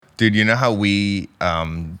Dude, you know how we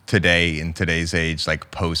today, in today's age,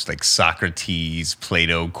 like post like Socrates,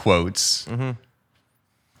 Plato quotes? Mm-hmm.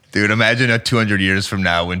 Dude, imagine 200 years from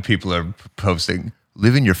now when people are posting,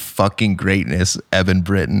 live in your fucking greatness, Eben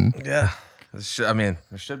Britton. Yeah. I mean,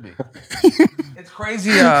 there should be. It's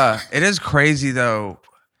crazy. It is crazy, though.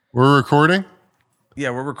 We're recording?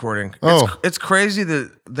 Yeah, we're recording. Oh. It's crazy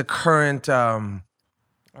the current, all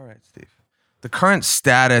right, Steve. The current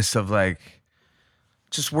status of like,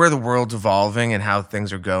 just where the world's evolving and how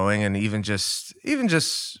things are going, and even just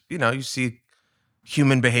you see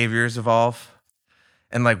human behaviors evolve,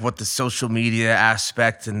 and like what the social media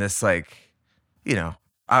aspect and this like,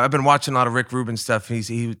 I've been watching a lot of Rick Rubin stuff.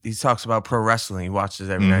 He talks about pro wrestling. He watches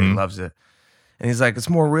it every night. He loves it, and he's like, it's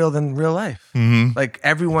more real than real life. Mm-hmm. Like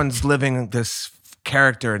everyone's living this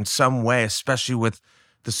character in some way, especially with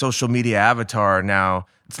the social media avatar now.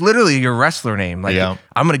 It's literally your wrestler name. Like,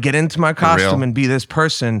 I'm going to get into my costume and be this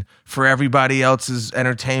person for everybody else's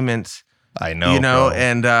entertainment. I know, bro.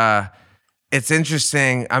 And it's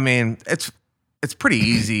interesting. I mean, it's pretty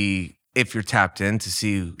easy if you're tapped in to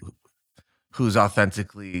see who's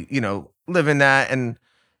authentically, living that. And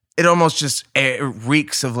it almost just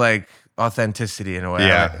reeks of like authenticity in a way.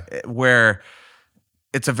 Yeah. Where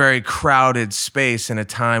it's a very crowded space in a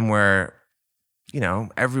time where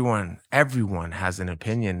everyone has an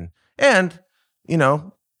opinion. And,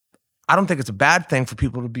 I don't think it's a bad thing for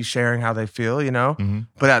people to be sharing how they feel,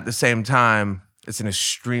 But at the same time, it's an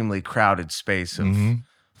extremely crowded space of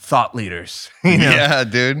thought leaders. Yeah,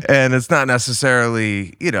 dude. And it's not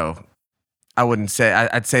necessarily, I wouldn't say,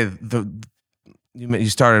 I'd say you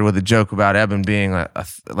started with a joke about Eben being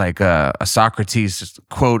a Socrates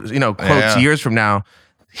quote, quotes years from now.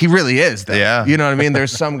 He really is, though. Yeah. You know what I mean?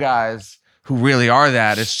 There's some guys who really are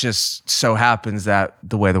that. It's just so happens that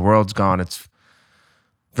the way the world's gone, it's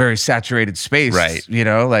very saturated space. Right.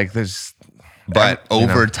 There's... But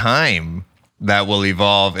over time, that will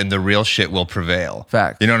evolve and the real shit will prevail.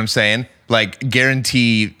 Fact. You know what I'm saying? Like,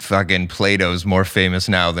 guarantee fucking Plato's more famous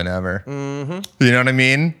now than ever. Mm-hmm. You know what I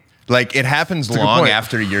mean? Like, it happens long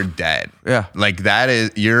after you're dead. Yeah. Like,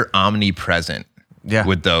 you're omnipresent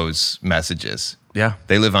with those messages. Yeah.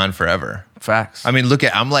 They live on forever. Facts. I mean,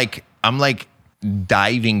 I'm like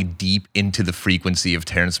diving deep into the frequency of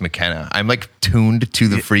Terrence McKenna. I'm like tuned to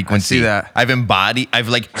the frequency. I see that. I've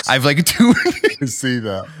tuned. I see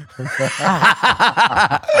that.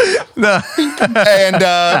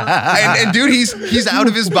 and dude, he's out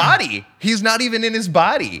of his body. He's not even in his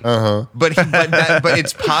body. Uh-huh. But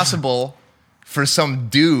it's possible for some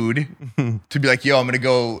dude to be like, yo, I'm gonna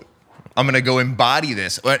go embody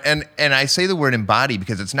this. And I say the word embody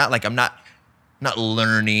because it's not like I'm not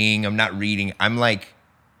learning, I'm not reading, I'm like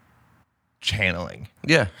channeling.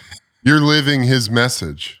 Yeah. You're living his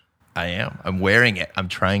message. I am. I'm wearing it. I'm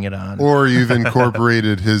trying it on. Or you've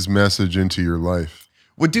incorporated his message into your life.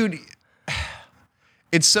 Well, dude,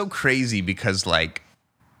 it's so crazy because like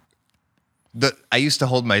I used to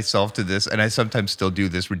hold myself to this, and I sometimes still do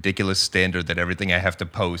this ridiculous standard that everything I have to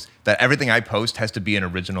post, that everything I post has to be an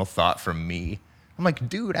original thought from me. I'm like,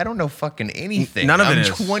 dude, I don't know fucking anything. None of it is.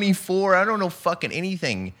 I'm 24. I don't know fucking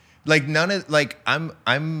anything. Like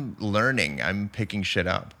I'm learning. I'm picking shit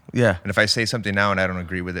up. Yeah. And if I say something now and I don't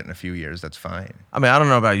agree with it in a few years, that's fine. I mean, I don't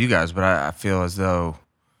know about you guys, but I feel as though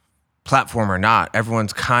platform or not,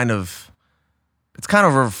 everyone's it's kind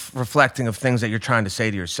of reflecting of things that you're trying to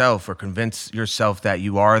say to yourself or convince yourself that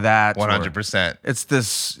you are that. 100%. It's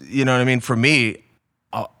this, you know what I mean? For me,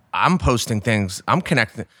 I'm posting things, I'm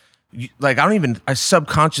connecting. Like, I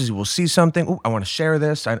subconsciously will see something. Ooh, I want to share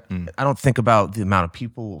this. I don't think about the amount of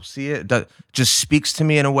people who will see it. It just speaks to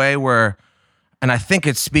me in a way where, and I think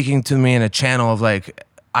it's speaking to me in a channel of like,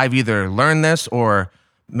 I've either learned this or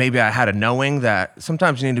maybe I had a knowing that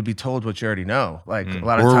sometimes you need to be told what you already know. Like a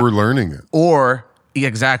lot of times. Or we're learning it. Or,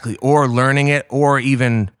 exactly. Or learning it, or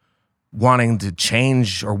even wanting to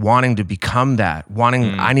change or wanting to become that.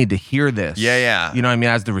 I need to hear this. Yeah. You know what I mean?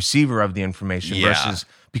 As the receiver of the information versus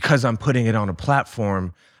because I'm putting it on a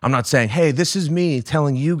platform, I'm not saying, hey, this is me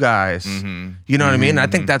telling you guys. Mm-hmm. You know what I mean? And I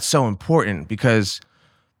think that's so important because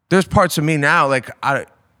there's parts of me now, like, I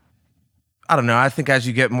don't know. I think as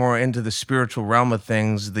you get more into the spiritual realm of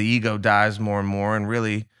things, the ego dies more and more. And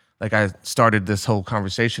really, like I started this whole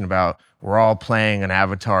conversation about, we're all playing an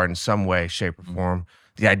avatar in some way, shape, or form.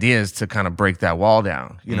 The idea is to kind of break that wall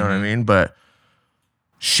down. You know what I mean? But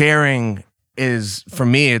sharing is, for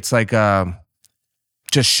me, it's like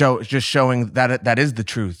just showing that is the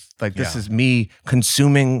truth. Like, this is me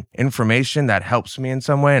consuming information that helps me in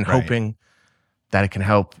some way and hoping that it can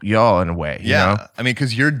help y'all in a way. You know? I mean,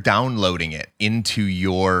 because you're downloading it into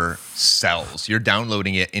your cells. You're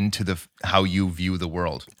downloading it into how you view the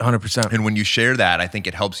world. 100%. And when you share that, I think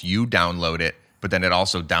it helps you download it, but then it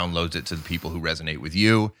also downloads it to the people who resonate with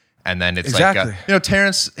you. And then it's Exactly. like,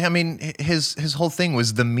 Terrence, I mean, his whole thing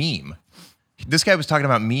was the meme. This guy was talking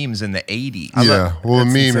about memes in the 80s. Yeah. Well, a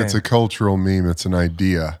meme, insane. it's a cultural meme. It's an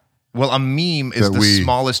idea. Well, a meme is the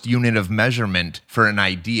smallest unit of measurement for an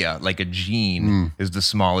idea, like a gene is the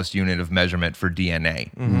smallest unit of measurement for DNA.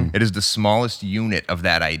 It is the smallest unit of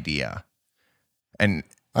that idea. And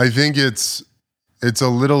I think it's a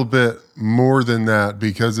little bit more than that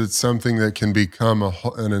because it's something that can become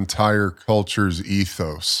an entire culture's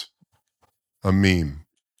ethos, a meme.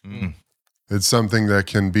 It's something that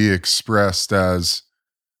can be expressed as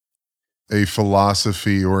a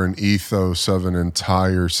philosophy or an ethos of an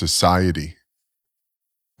entire society.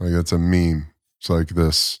 Like that's a meme. It's like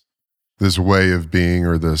this way of being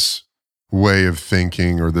or this way of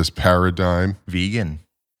thinking or this paradigm. vegan.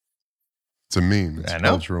 It's a meme. It's a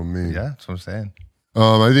cultural meme. Yeah, that's what I'm saying.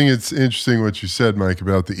 I think it's interesting what you said, Mike,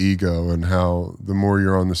 about the ego and how the more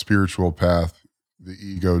you're on the spiritual path, the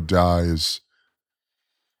ego dies.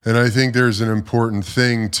 And I think there's an important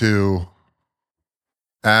thing to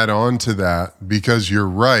add on to that because you're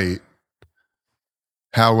right.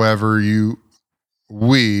 However, I'm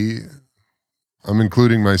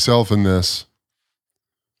including myself in this,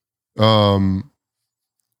 because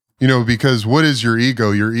what is your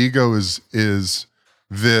ego? Your ego is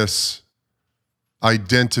this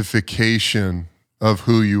identification of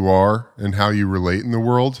who you are and how you relate in the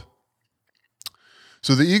world.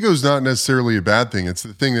 So the ego is not necessarily a bad thing. It's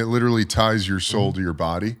the thing that literally ties your soul to your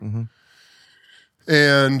body.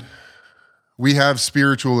 And we have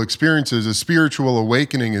spiritual experiences. A spiritual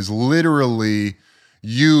awakening is literally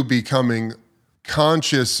you becoming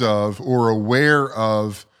conscious of or aware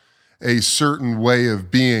of a certain way of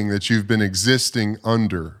being that you've been existing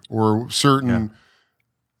under, or a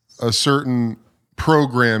certain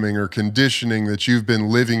programming or conditioning that you've been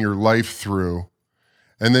living your life through.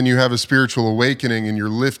 And then you have a spiritual awakening and you're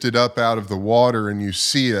lifted up out of the water and you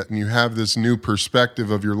see it and you have this new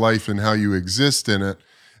perspective of your life and how you exist in it.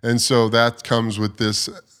 And so that comes with this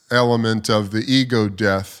element of the ego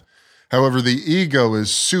death. However, the ego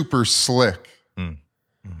is super slick.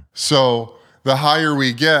 So the higher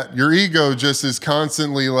we get, your ego just is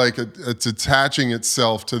constantly like it's attaching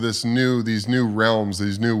itself to these new realms,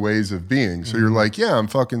 these new ways of being. So you're like, yeah, I'm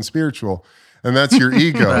fucking spiritual. And that's your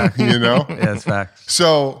ego, Yeah, it's facts.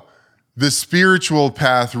 So the spiritual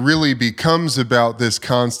path really becomes about this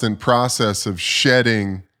constant process of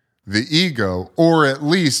shedding the ego, or at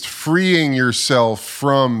least freeing yourself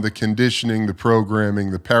from the conditioning, the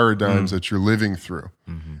programming, the paradigms that you're living through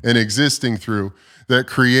and existing through that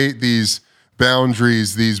create these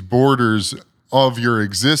boundaries, these borders of your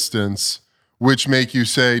existence, which make you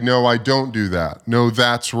say, no, I don't do that. No,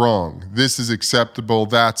 that's wrong. This is acceptable.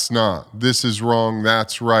 That's not. This is wrong.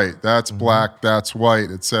 That's right. That's black. That's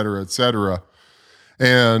white, et cetera, et cetera.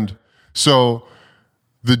 And so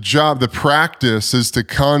the practice is to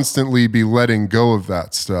constantly be letting go of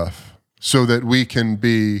that stuff so that we can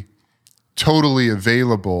be totally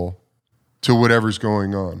available to whatever's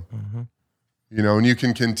going on. And you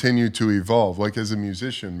can continue to evolve. Like as a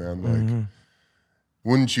musician, man, like,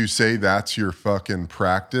 wouldn't you say that's your fucking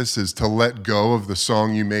practice, is to let go of the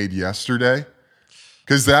song you made yesterday?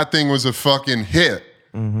 Because that thing was a fucking hit.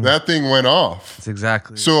 That thing went off. That's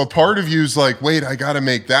exactly. So a part of you is like, wait, I got to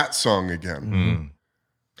make that song again.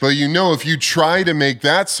 But if you try to make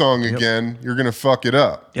that song again, you're going to fuck it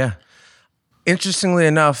up. Yeah. Interestingly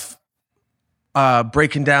enough,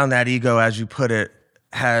 breaking down that ego, as you put it,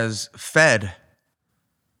 has fed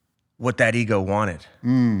what that ego wanted.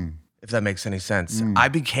 If that makes any sense. I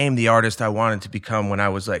became the artist I wanted to become when I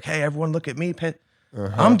was like, hey, everyone look at me.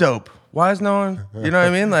 I'm dope. Why is no one, you know what I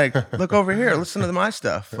mean? Like, look over here, listen to my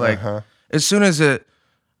stuff. Like, as soon as the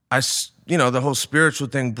whole spiritual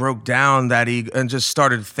thing broke down that ego and just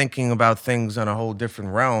started thinking about things on a whole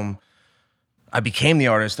different realm, I became the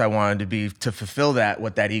artist I wanted to be to fulfill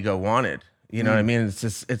what that ego wanted. You know what I mean? It's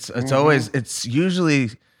just, it's usually,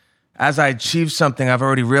 as I achieve something, I've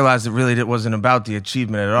already realized it wasn't about the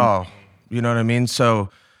achievement at all. You know what I mean? So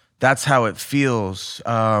that's how it feels.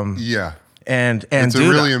 Yeah. And it's dude, a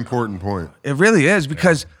really important point. It really is,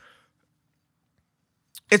 because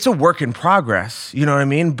it's a work in progress. You know what I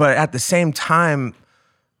mean? But at the same time,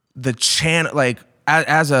 the channel, like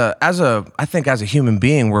I think as a human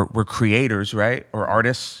being, we're creators, right? Or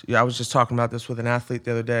artists. Yeah, I was just talking about this with an athlete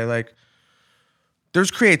the other day. Like, there's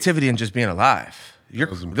creativity in just being alive.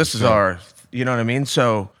 This is our, you know what I mean?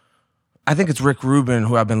 So I think it's Rick Rubin,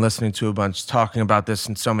 who I've been listening to a bunch, talking about this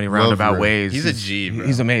in so many roundabout Rick. ways. He's a G, bro.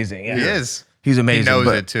 He's amazing. Yeah. He is. He's amazing. He knows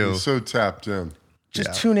but it too. He's so tapped in.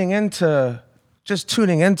 Just tuning into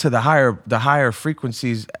the higher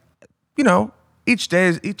frequencies. You know, each day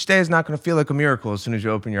is not going to feel like a miracle as soon as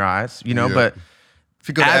you open your eyes. You know, but If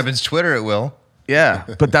you go to Eben's Twitter, it will. yeah,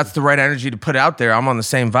 but that's the right energy to put out there. I'm on the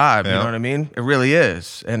same vibe. You Yeah. know what I mean? It really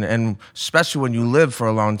is. And especially when you live for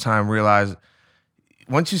a long time,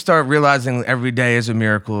 once you start realizing every day is a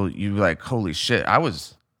miracle, you like, holy shit, I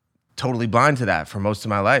was totally blind to that for most of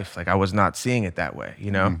my life. Like I was not seeing it that way,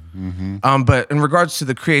 you know? Mm-hmm. But in regards to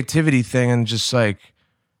the creativity thing and just like,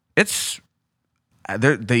 taking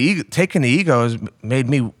the ego has made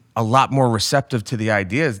me a lot more receptive to the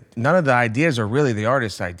ideas. None of the ideas are really the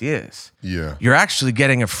artist's ideas. Yeah. You're actually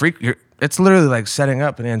getting it's literally like setting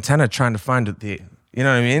up an antenna trying to find you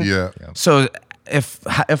know what I mean? Yeah. So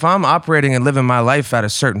if I'm operating and living my life at a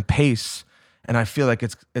certain pace and I feel like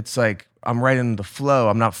it's like I'm right in the flow,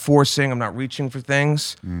 I'm not forcing, I'm not reaching for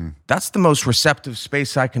things, that's the most receptive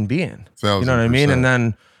space I can be in. You know what I mean? 1000%. And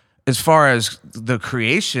then as far as the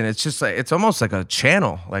creation, it's just like, it's almost like a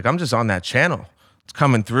channel. Like I'm just on that channel. It's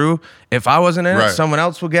coming through. If I wasn't in it, Right. someone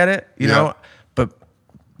else will get it, you know? But,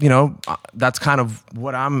 you know, that's kind of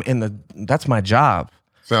what that's my job.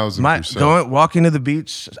 1000%. Walking to the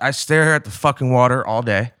beach, I stare at the fucking water all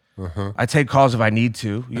day. Uh-huh. I take calls if I need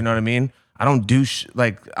to, you know what I mean? I don't do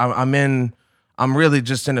I'm really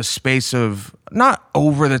just in a space of not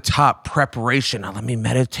over the top preparation. Now let me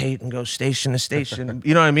meditate and go station to station.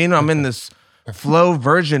 You know what I mean? I'm in this flow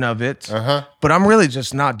version of it, but I'm really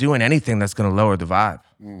just not doing anything that's going to lower the vibe.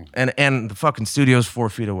 And the fucking studio's 4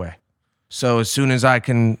 feet away. So as soon as I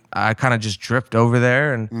kind of just drift over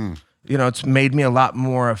there and, you know, it's made me a lot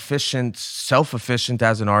more efficient, self-efficient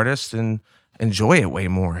as an artist and enjoy it way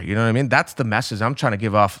more. You know what I mean? That's the message I'm trying to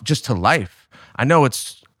give off just to life. I know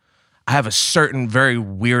I have a certain very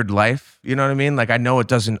weird life. You know what I mean? Like I know it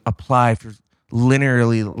doesn't apply for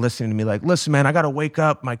linearly listening to me like, listen, man, I got to wake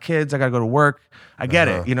up, my kids, I got to go to work. I get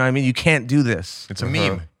it. You know what I mean? You can't do this. It's a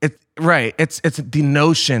meme. Right. It's the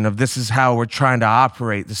notion of this is how we're trying to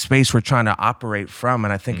operate, the space we're trying to operate from.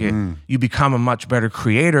 And I think you become a much better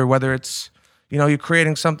creator, whether it's, you know, you're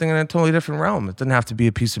creating something in a totally different realm. It doesn't have to be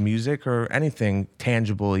a piece of music or anything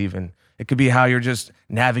tangible even. It could be how you're just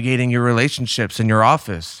navigating your relationships in your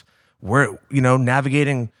office. Where, you know,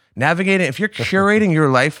 navigating, if you're curating your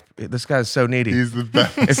life, this guy's so needy. He's the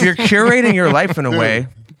best. If you're curating your life in a way,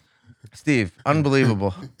 Steve,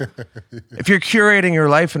 unbelievable. If you're curating your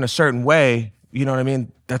life in a certain way, you know what I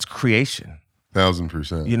mean? That's creation.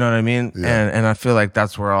 1000%. You know what I mean? Yeah. And I feel like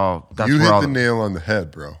that's where you hit the nail on the head,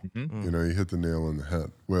 bro. You know, you hit the nail on the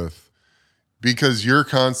head because you're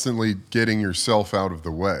constantly getting yourself out of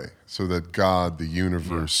the way so that God, the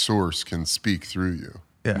universe, source can speak through you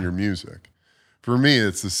in your music. For me,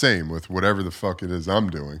 it's the same with whatever the fuck it is I'm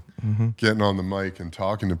doing. Getting on the mic and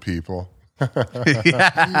talking to people. You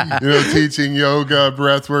know, teaching yoga,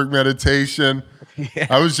 breathwork, meditation.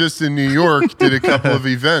 I was just in New York, did a couple of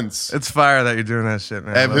events. It's fire that you're doing that shit,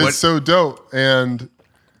 man. It's so dope. And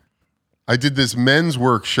I did this men's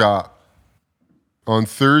workshop on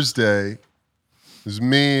Thursday. It was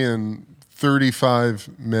me and 35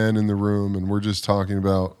 men in the room, and we're just talking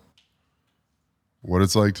about what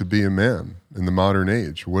it's like to be a man in the modern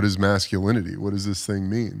age. What is masculinity? What does this thing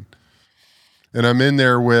mean? And I'm in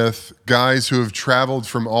there with guys who have traveled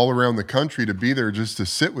from all around the country to be there just to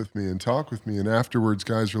sit with me and talk with me. And afterwards,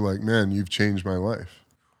 guys were like, man, you've changed my life.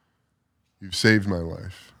 You've saved my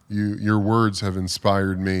life. Your words have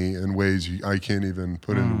inspired me in ways I can't even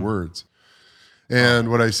put into words. And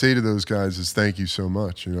what I say to those guys is thank you so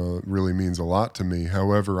much. You know, it really means a lot to me.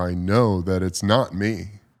 However, I know that it's not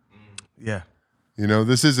me. Yeah. You know,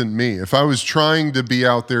 this isn't me. If I was trying to be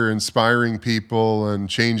out there inspiring people and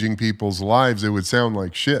changing people's lives, it would sound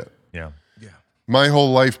like shit. Yeah. My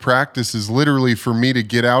whole life practice is literally for me to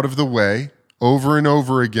get out of the way over and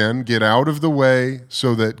over again, get out of the way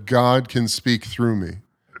so that God can speak through me.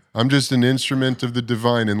 I'm just an instrument of the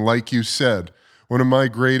divine. And like you said, one of my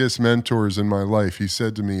greatest mentors in my life, he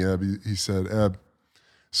said to me, Eb, he said, Eb,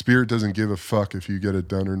 Spirit doesn't give a fuck if you get it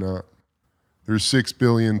done or not. There's 6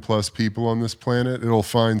 billion plus people on this planet. It'll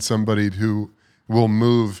find somebody who will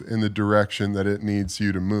move in the direction that it needs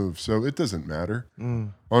you to move. So it doesn't matter.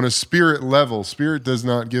 On a spirit level, spirit does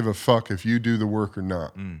not give a fuck if you do the work or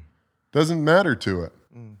not. Doesn't matter to it.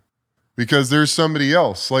 Because there's somebody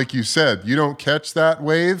else, like you said, you don't catch that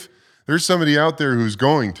wave. There's somebody out there who's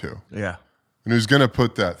going to. Yeah. And who's going to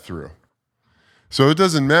put that through. So it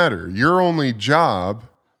doesn't matter. Your only job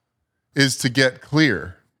is to get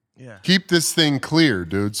clear. Yeah. Keep this thing clear,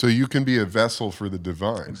 dude, so you can be a vessel for the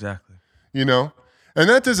divine. Exactly. You know? And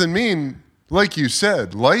that doesn't mean, like you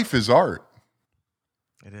said, life is art.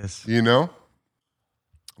 It is. You know?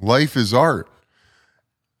 Life is art.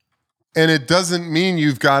 And it doesn't mean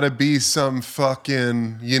you've got to be some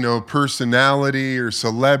fucking, personality or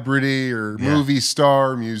celebrity or movie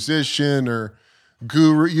star, musician or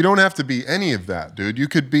guru. You don't have to be any of that, dude. You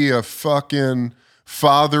could be a fucking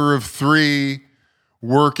father of 3,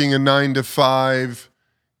 working a 9 to 5,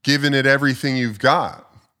 giving it everything you've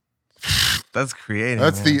got. That's creative.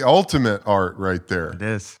 That's the ultimate art right there. It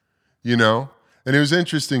is. And it was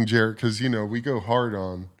interesting, Jared, because, we go hard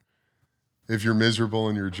on if you're miserable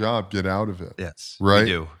in your job, get out of it. Yes, right? we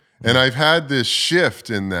do. And I've had this shift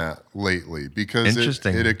in that lately because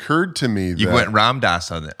it occurred to me that You went Ram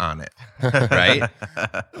Dass on it, right?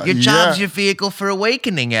 Your job's your vehicle for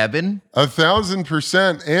awakening, Eben.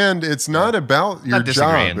 1,000%. And it's not about your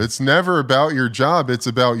job. It's never about your job. It's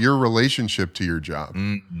about your relationship to your job.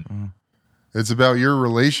 Mm-hmm. It's about your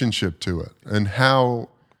relationship to it and how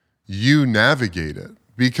you navigate it,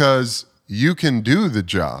 because you can do the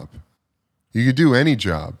job. You can do any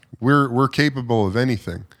job. We're capable of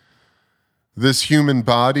anything. This human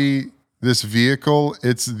body, this vehicle,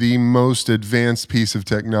 it's the most advanced piece of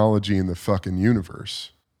technology in the fucking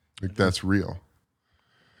universe. Like, that's real.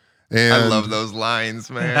 And I love those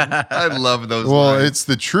lines, man. I love those lines. Well, it's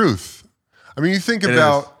the truth. I mean, you think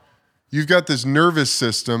about, you've got this nervous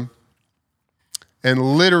system,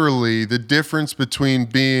 and literally the difference between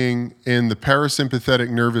being in the parasympathetic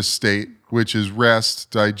nervous state, which is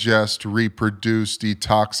rest, digest, reproduce,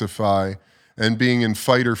 detoxify, and being in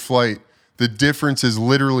fight or flight, the difference is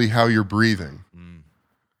literally how you're breathing.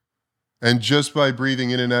 And just by breathing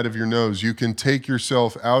in and out of your nose, you can take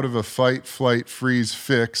yourself out of a fight, flight, freeze,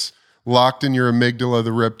 fix, locked in your amygdala,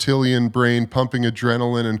 the reptilian brain, pumping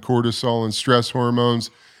adrenaline and cortisol and stress hormones,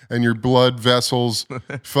 and your blood vessels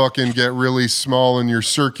fucking get really small and your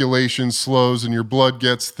circulation slows and your blood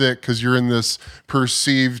gets thick because you're in this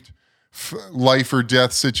perceived life or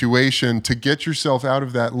death situation. To get yourself out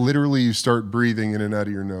of that, literally you start breathing in and out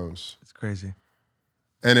of your nose. It's crazy.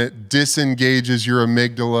 And it disengages your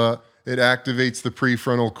amygdala. It activates the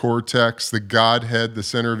prefrontal cortex, the Godhead, the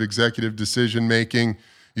center of executive decision making.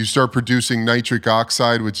 You start producing nitric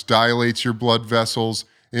oxide, which dilates your blood vessels,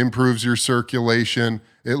 improves your circulation.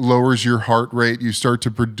 It lowers your heart rate. You start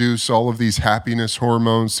to produce all of these happiness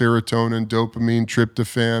hormones, serotonin, dopamine,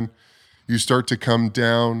 tryptophan. You start to come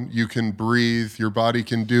down. You can breathe. Your body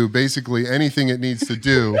can do basically anything it needs to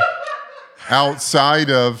do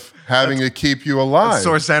outside of having to keep you alive. That's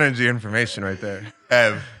source energy information right there.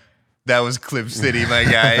 That was Clip City, my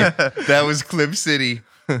guy. That was Clip City.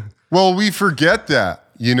 Well, we forget that.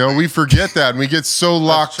 We forget that, and we get so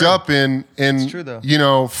locked up in true,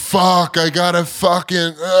 fuck, I gotta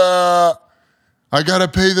fucking, I gotta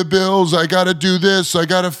pay the bills, I gotta do this, I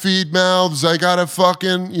gotta feed mouths, I gotta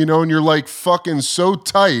fucking, and you're like fucking so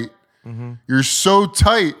tight. Mm-hmm. You're so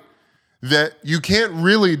tight that you can't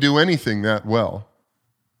really do anything that well.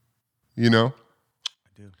 I do.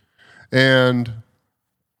 And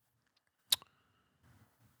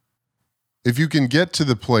if you can get to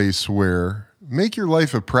the place where make your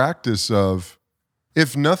life a practice of,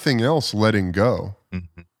 if nothing else, letting go.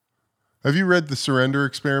 Mm-hmm. Have you read The Surrender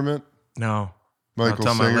Experiment? No. Michael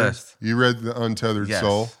Singer? On my list. You read The Untethered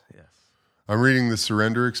Soul? Yes. I'm reading The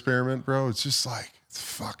Surrender Experiment, bro. It's just like, it's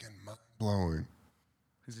fucking mind-blowing.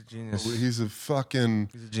 He's a genius. He's a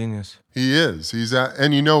genius. He is.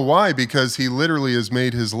 And you know why? Because he literally has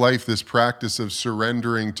made his life this practice of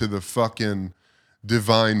surrendering to the fucking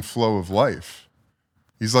divine flow of life.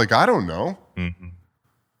 He's like, I don't know. Mm-hmm.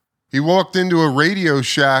 He walked into a Radio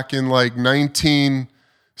Shack in like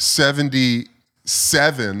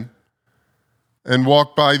 1977 and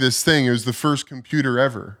walked by this thing. It was the first computer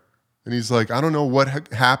ever. And he's like, I don't know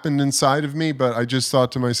what happened inside of me, but I just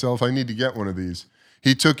thought to myself, I need to get one of these.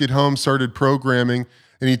 He took it home, started programming,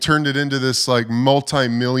 and he turned it into this like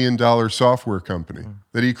multi-million-dollar software company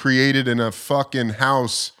that he created in a fucking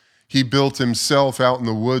house he built himself out in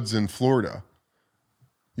the woods in Florida.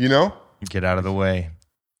 Get out of the way.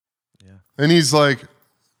 Yeah. And he's like,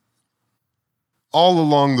 all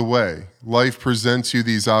along the way, life presents you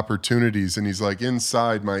these opportunities. And he's like,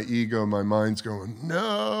 inside my ego, my mind's going,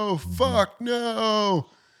 no, fuck, no.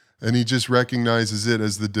 And he just recognizes it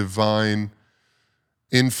as the divine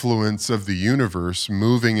influence of the universe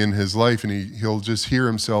moving in his life. And he'll just hear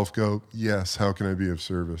himself go, yes, how can I be of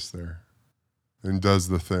service there? And does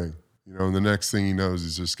the thing. And the next thing he knows,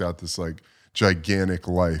 he's just got this like gigantic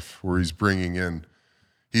life where he's building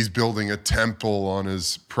a temple on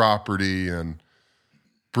his property and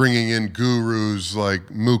bringing in gurus like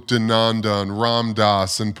Muktananda and Ram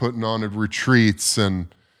Dass and putting on retreats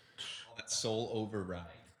and That soul override.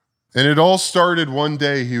 And it all started one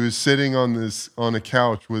day. He was sitting on a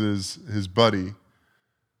couch with his buddy,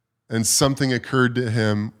 and something occurred to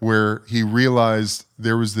him where he realized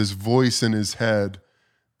there was this voice in his head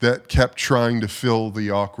that kept trying to fill the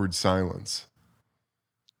awkward silence.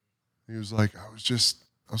 He was like, I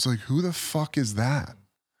was like, who the fuck is that?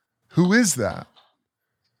 Who is that?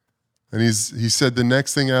 And he said the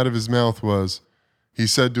next thing out of his mouth was, he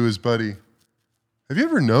said to his buddy, have you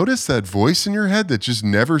ever noticed that voice in your head that just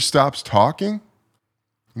never stops talking?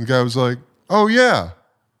 And the guy was like, oh yeah.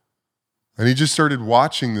 And he just started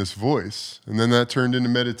watching this voice. And then that turned into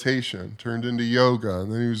meditation, turned into yoga.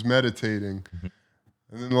 And then he was meditating.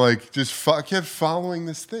 And then like just kept following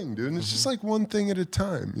this thing, dude. And it's just like one thing at a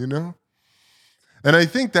time, you know? And I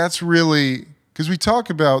think that's really, because we talk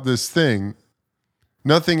about this thing,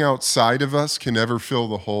 nothing outside of us can ever fill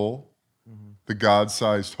the hole, the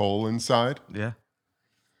God-sized hole inside. Yeah.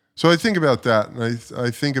 So I think about that, and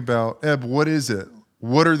I think about, Eb, what is it?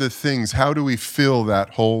 What are the things? How do we fill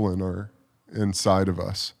that hole inside of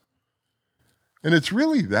us? And it's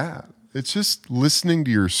really that. It's just listening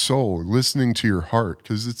to your soul, listening to your heart,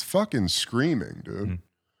 because it's fucking screaming, dude.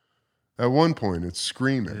 At one point, it's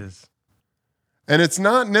screaming. It is. And it's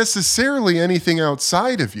not necessarily anything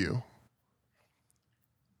outside of you.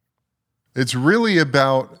 It's really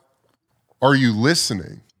about, are you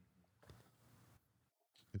listening?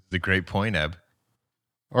 It's a great point, Eb.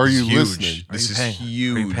 Are you Huge. listening? This is Are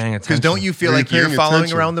you huge. paying Because don't you feel Are you like you're paying following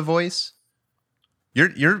attention? around the voice?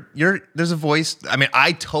 You're. There's a voice. I mean,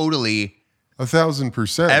 I totally.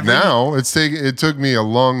 1,000%. Now it took me a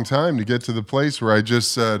long time to get to the place where I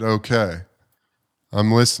just said, okay,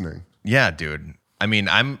 I'm listening. Yeah, dude. I mean,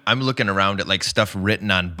 I'm looking around at like stuff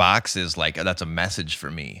written on boxes. Like that's a message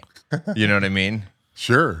for me. You know what I mean?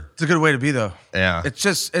 Sure. It's a good way to be, though. Yeah. It's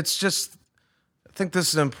just. I think this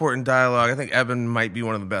is an important dialogue. I think Eben might be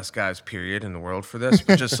one of the best guys, period, in the world for this.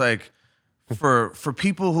 But just like for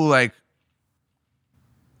people who like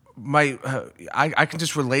might, I can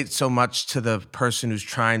just relate so much to the person who's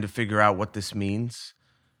trying to figure out what this means.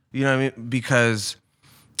 You know what I mean? Because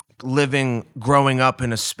growing up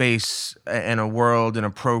in a space and a world and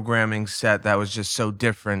a programming set that was just so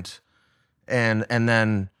different, and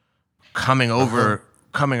then coming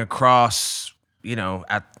across, you know,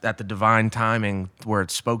 at the divine timing where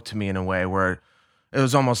it spoke to me in a way where it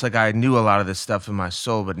was almost like I knew a lot of this stuff in my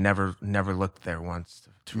soul, but never looked there once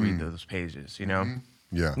to read those pages, you know?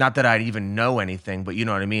 Yeah. Not that I'd even know anything, but you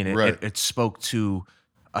know what I mean? It spoke to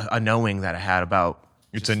a knowing that I had about.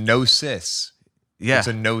 It's a gnosis. Yeah. It's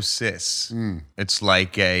a gnosis. It's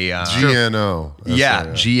like a GNO.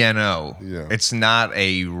 Yeah, SIS. GNO. Yeah. It's not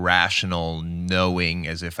a rational knowing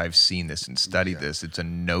as if I've seen this and studied this. It's a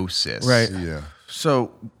gnosis. Right. Yeah.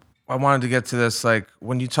 So I wanted to get to this, like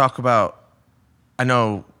when you talk about, I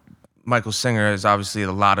know Michael Singer is obviously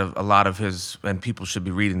a lot of his, and people should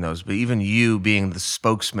be reading those, but even you being the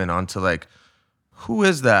spokesman onto like, who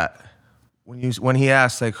is that? When he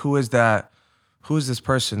asked like, who is that? Who is this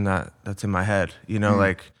person that's in my head? You know,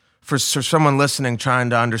 like for someone listening, trying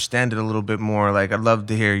to understand it a little bit more, like I'd love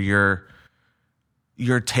to hear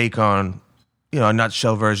your take on, you know, a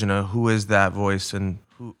nutshell version of who is that voice and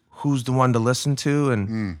who's the one to listen to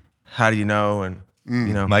and how do you know? And,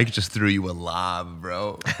 you know, Mike just threw you a lob,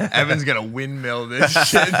 bro. Evan's gonna windmill this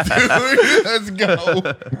shit, dude. Let's go.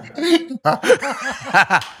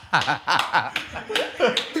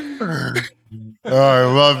 Oh, I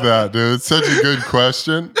love that, dude. It's such a good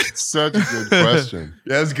question. Such a good question.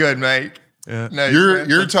 That's good, Mike. Yeah. Nice, You're man.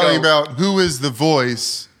 you're Let's talking go. about who is the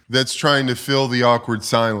voice that's trying to fill the awkward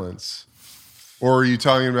silence? Or are you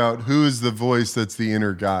talking about who is the voice that's the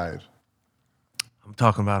inner guide? I'm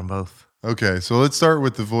talking about them both. Okay, so let's start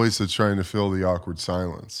with the voice that's trying to fill the awkward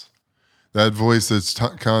silence. That voice that's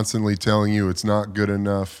constantly telling you it's not good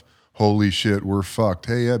enough. Holy shit, we're fucked.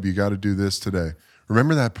 Hey, Eb, you got to do this today.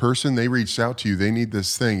 Remember that person? They reached out to you. They need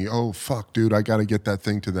this thing. Oh, fuck, dude, I got to get that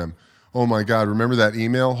thing to them. Oh, my God, remember that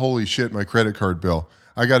email? Holy shit, my credit card bill.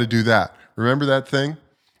 I got to do that. Remember that thing?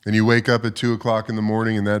 And you wake up at 2 o'clock in the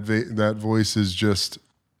morning and that voice is just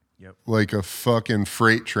like a fucking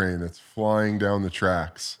freight train that's flying down the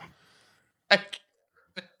tracks.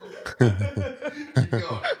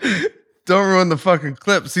 Don't ruin the fucking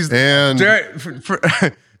clips. He's And Jared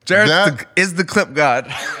is the clip god.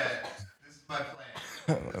 This is my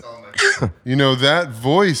plan. That's all I'm gonna do. you know, that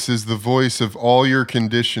voice is the voice of all your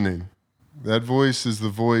conditioning. That voice is the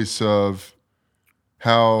voice of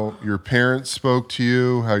how your parents spoke to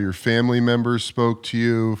you, how your family members spoke to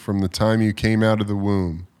you from the time you came out of the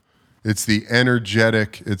womb. It's the energy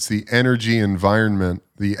environment,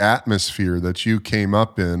 the atmosphere that you came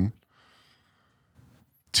up in.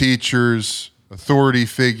 Teachers, authority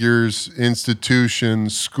figures,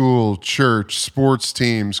 institutions, school, church, sports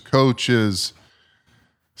teams, coaches,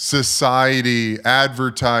 society,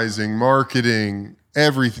 advertising, marketing,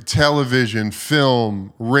 everything, television,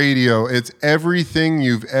 film, radio. It's everything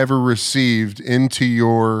you've ever received into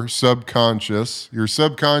your subconscious. Your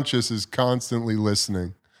subconscious is constantly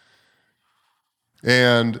listening.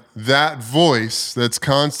 And that voice that's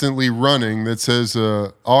constantly running that says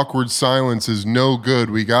awkward silence is no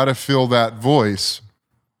good, we got to fill that voice.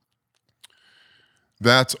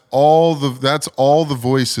 That's all the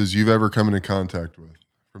voices you've ever come into contact with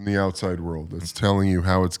from the outside world. That's telling you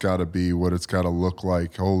how it's got to be, what it's got to look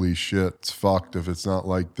like. Holy shit, it's fucked if it's not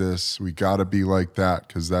like this. We got to be like that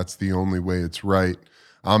because that's the only way it's right.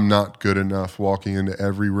 I'm not good enough. Walking into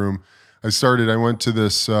every room. I went to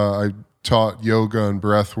this, I taught yoga and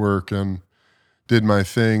breath work and did my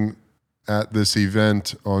thing at this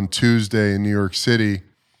event on Tuesday in New York City.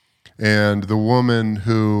 And the woman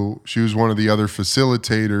she was one of the other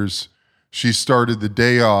facilitators, she started the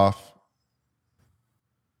day off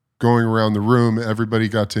going around the room. Everybody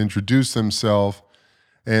got to introduce themselves.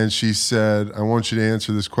 And she said, I want you to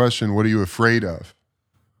answer this question. What are you afraid of?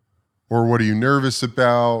 Or what are you nervous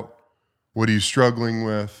about? What are you struggling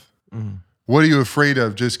with? Mm. What are you afraid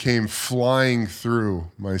of just came flying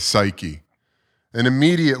through my psyche. And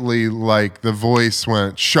immediately, like, the voice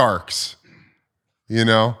went, sharks, you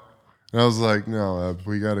know? And I was like, no,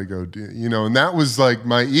 we got to go, and that was like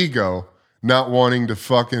my ego not wanting to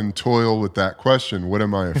fucking toil with that question. What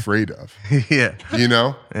am I afraid of? Yeah.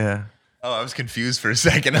 Yeah. Oh, I was confused for a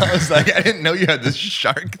second. I was like, I didn't know you had this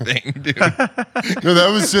shark thing, dude. No,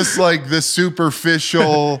 that was just like the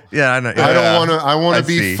superficial. Yeah, I know. I want to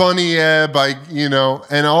be funny, Eb.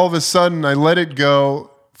 And all of a sudden I let it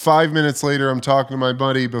go. 5 minutes later, I'm talking to my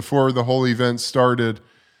buddy before the whole event started.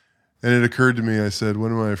 And it occurred to me, I said, what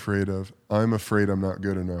am I afraid of? I'm afraid I'm not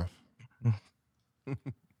good enough.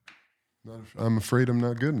 I'm afraid I'm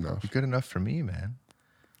not good enough. You're good enough for me, man.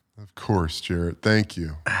 Of course, Jarrett. Thank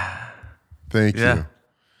you. Thank you.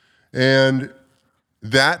 And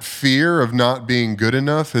that fear of not being good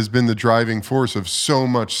enough has been the driving force of so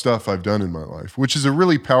much stuff I've done in my life, which is a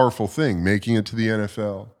really powerful thing, making it to the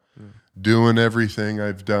NFL, doing everything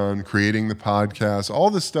I've done, creating the podcast, all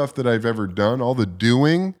the stuff that I've ever done, all the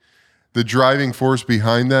doing. The driving force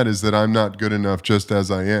behind that is that I'm not good enough just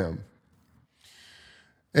as I am.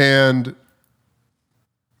 And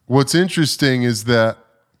what's interesting is that,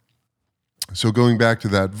 so going back to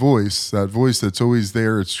that voice that's always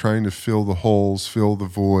there, it's trying to fill the holes, fill the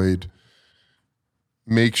void,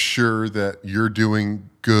 make sure that you're doing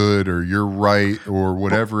good or you're right or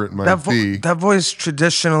whatever it might be. That voice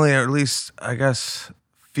traditionally, or at least I guess,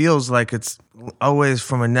 feels like it's always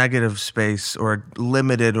from a negative space or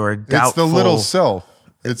limited or doubtful. It's the little self.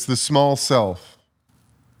 It's the small self.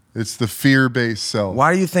 It's the fear-based self.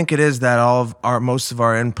 Why do you think it is that most of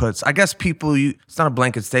our inputs, I guess it's not a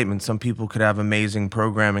blanket statement. Some people could have amazing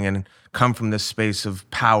programming and come from this space of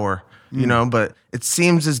power, but it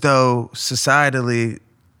seems as though societally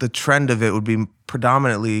the trend of it would be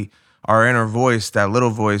predominantly our inner voice. That little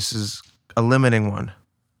voice is a limiting one.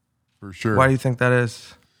 For sure. Why do you think that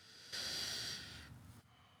is?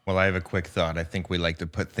 Well, I have a quick thought. I think we like to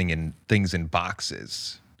put things in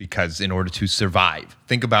boxes because in order to survive,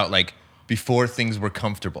 think about like before things were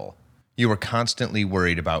comfortable, you were constantly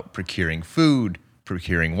worried about procuring food,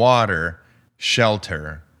 procuring water,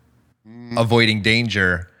 shelter, avoiding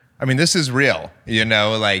danger. I mean, this is real,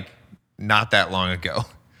 like not that long ago.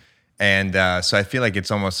 And so I feel like it's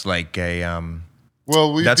almost like the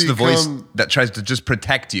voice that tries to just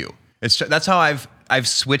protect you. That's how I've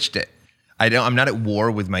switched it. I'm not at war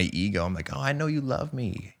with my ego. I'm like, oh, I know you love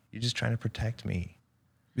me. You're just trying to protect me.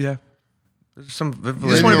 Yeah. There's some you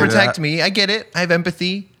just want to protect me. I get it. I have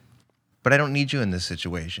empathy, but I don't need you in this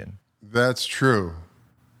situation. That's true.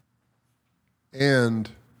 And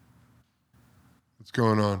what's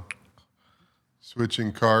going on?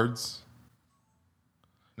 Switching cards?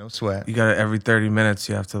 No sweat. You got it every 30 minutes.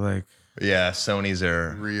 You have to like. Yeah, Sony's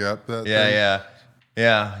are. Re-up that thing?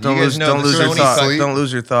 Yeah. Don't lose your thought. Don't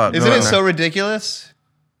lose your thought. Isn't it so ridiculous?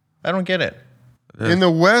 I don't get it. In the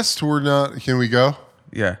West, we're not. Can we go?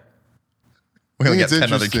 Yeah. We only got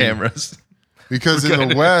 10 other cameras. Because in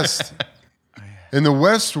the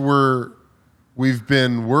West, we've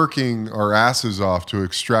been working our asses off to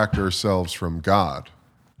extract ourselves from God.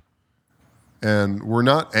 And we're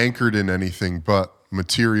not anchored in anything but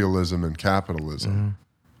materialism and capitalism.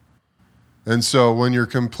 And so when you're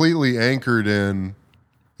completely anchored in,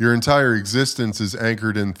 your entire existence is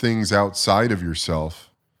anchored in things outside of yourself,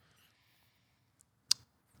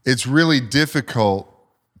 it's really difficult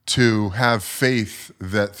to have faith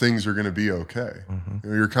that things are going to be okay. You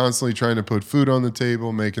know, you're constantly trying to put food on the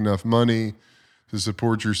table, make enough money to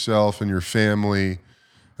support yourself and your family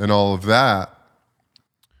and all of that,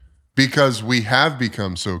 because we have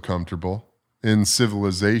become so comfortable in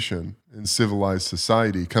civilization, in civilized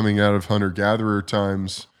society, coming out of hunter-gatherer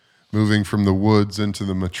times, moving from the woods into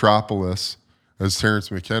the metropolis, as Terence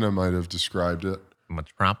McKenna might have described it.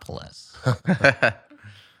 Metropolis.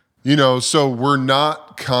 You know, so we're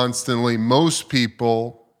not constantly, most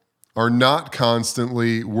people are not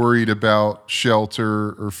constantly worried about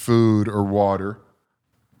shelter or food or water,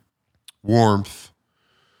 warmth,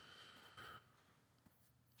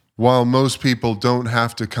 while most people don't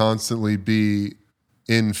have to constantly be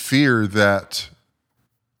in fear that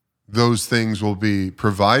those things will be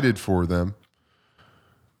provided for them.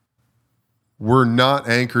 We're not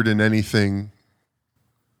anchored in anything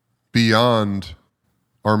beyond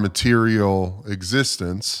our material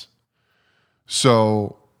existence.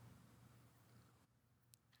 So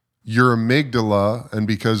your amygdala, and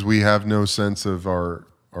because we have no sense of our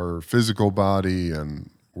physical body,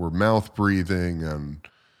 and we're mouth breathing, and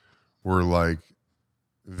we're like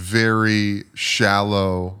very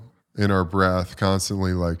shallow in our breath,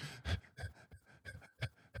 constantly like,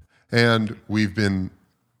 and we've been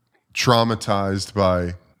traumatized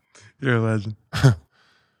by You're a legend.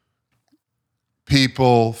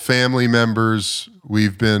 people, family members.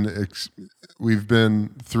 We've been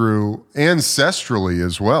through ancestrally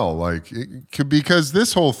as well, like because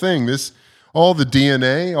this whole thing, all the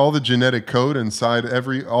DNA, all the genetic code inside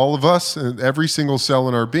all of us, and every single cell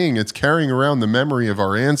in our being, it's carrying around the memory of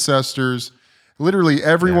our ancestors, literally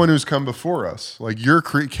everyone who's come before us. Like you're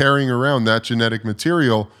carrying around that genetic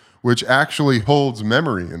material, which actually holds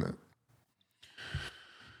memory in it.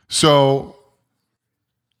 So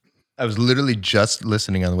I was literally just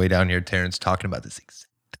listening on the way down here, Terrence, talking about this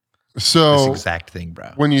exact thing,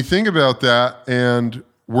 bro. When you think about that, and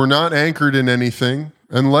we're not anchored in anything,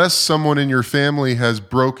 unless someone in your family has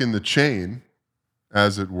broken the chain,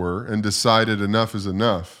 as it were, and decided enough is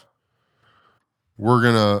enough,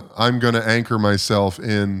 I'm gonna anchor myself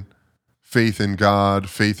in faith in God,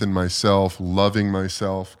 faith in myself, loving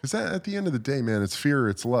myself. Because at the end of the day, man, it's fear,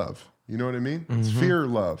 it's love. You know what I mean? It's fear,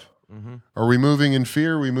 love. Are we moving in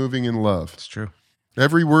fear? Are we moving in love? It's true.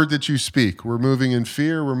 Every word that you speak, we're moving in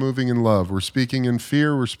fear, we're moving in love. We're speaking in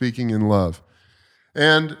fear, we're speaking in love.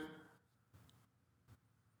 And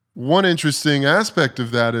one interesting aspect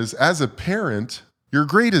of that is, as a parent, your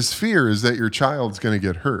greatest fear is that your child's going to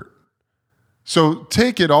get hurt. So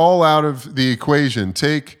take it all out of the equation.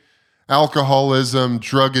 Take alcoholism,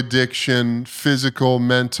 drug addiction, physical,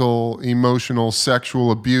 mental, emotional, sexual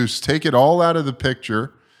abuse. Take it all out of the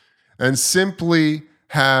picture and simply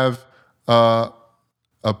have a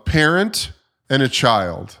parent and a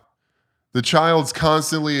child. The child's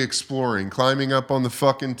constantly exploring, climbing up on the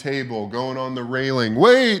fucking table, going on the railing.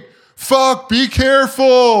 Wait, fuck, be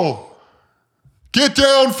careful. Get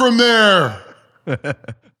down from there.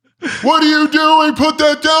 What are you doing? Put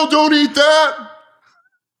that down. Don't eat that.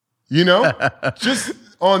 You know, just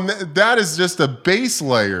on that is just a base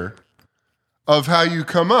layer of how you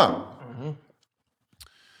come up.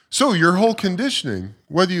 So your whole conditioning,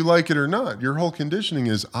 whether you like it or not, your whole conditioning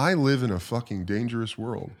is, I live in a fucking dangerous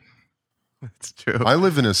world. It's true. I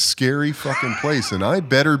live in a scary fucking place, and I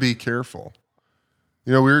better be careful.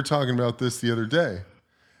 You know, we were talking about this the other day,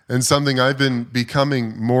 and something I've been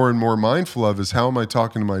becoming more and more mindful of is, how am I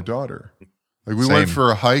talking to my daughter? Like we went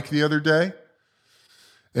for a hike the other day,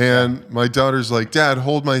 and my daughter's like, Dad,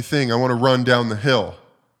 hold my thing. I want to run down the hill.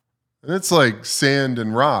 And it's like sand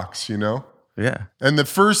and rocks, you know? Yeah. And the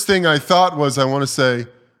first thing I thought was, I want to say,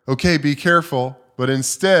 okay, be careful. But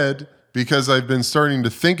instead, because I've been starting to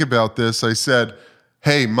think about this, I said,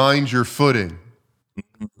 hey, mind your footing.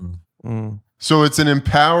 So it's an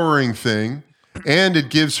empowering thing. And it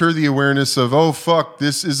gives her the awareness of, oh, fuck,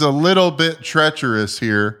 this is a little bit treacherous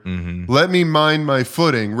here. Let me mind my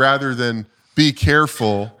footing, rather than be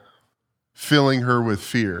careful, filling her with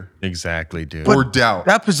fear. Exactly, dude. Or doubt.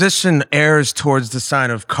 That position errs towards the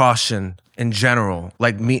sign of caution in general,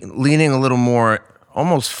 like leaning a little more,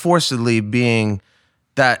 almost forcedly being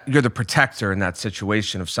that you're the protector in that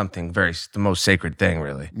situation of something the most sacred thing,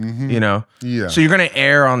 really. You know? Yeah. So you're going to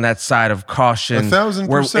err on that side of caution. 1,000%.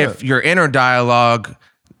 Where if your inner dialogue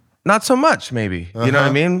not so much, maybe. You know what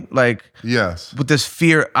I mean? Like, Yes. with this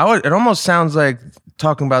fear, it almost sounds like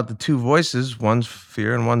talking about the two voices, one's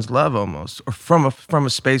fear and one's love almost, or from a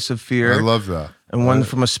space of fear. I love that. And one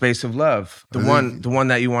from a space of love. The one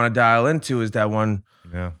that you want to dial into is that one,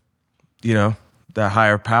 you know, that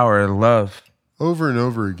higher power, love. Over and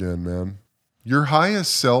over again, man. Your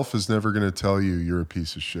highest self is never going to tell you you're a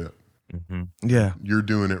piece of shit. Yeah. You're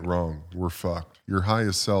doing it wrong. We're fucked. Your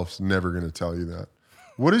highest self's never going to tell you that.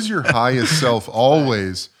 What is your highest self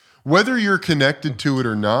always, whether you're connected to it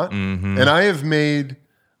or not? And I have made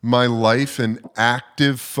my life an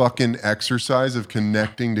active fucking exercise of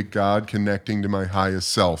connecting to God, connecting to my highest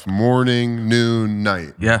self, morning, noon,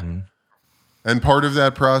 night. Yeah. And part of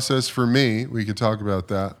that process for me, we could talk about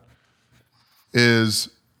that, is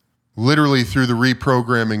literally through the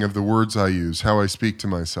reprogramming of the words I use, how I speak to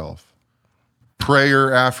myself.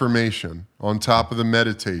 Prayer, affirmation on top of the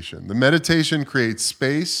meditation. The meditation creates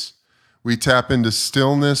space. We tap into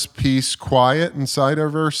stillness, peace, quiet inside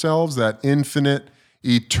of ourselves, that infinite,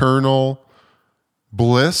 eternal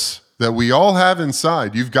bliss that we all have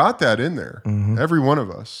inside. You've got that in there, every one of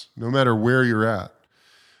us, no matter where you're at.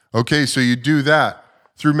 Okay, so you do that.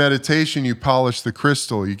 Through meditation, you polish the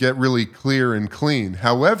crystal. You get really clear and clean.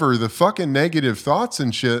 However, the fucking negative thoughts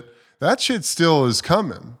and shit, that shit still is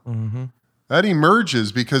coming. That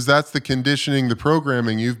emerges because that's the conditioning, the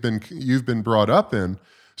programming you've been brought up in.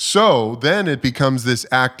 So then it becomes this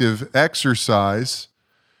active exercise,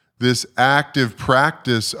 this active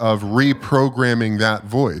practice of reprogramming that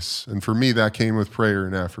voice. And for me, that came with prayer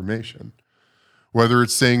and affirmation. Whether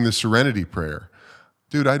it's saying the serenity prayer.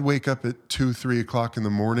 Dude, I'd wake up at 2, 3 o'clock in the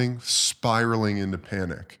morning spiraling into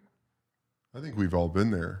panic. I think we've all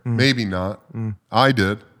been there. Maybe not. I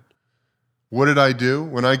did. What did I do?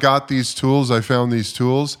 When I got these tools, I found these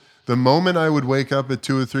tools. The moment I would wake up at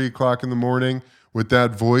 2 or 3 o'clock in the morning with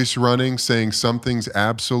that voice running, saying something's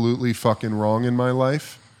absolutely fucking wrong in my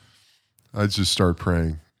life, I'd just start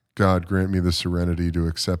praying. God, grant me the serenity to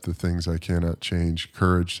accept the things I cannot change,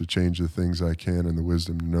 courage to change the things I can, and the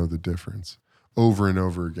wisdom to know the difference. Over and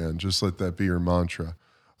over again. Just let that be your mantra.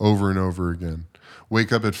 Over and over again.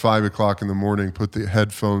 Wake up at 5 o'clock in the morning, put the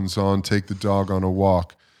headphones on, take the dog on a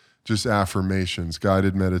walk. Just affirmations,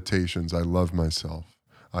 guided meditations. I love myself.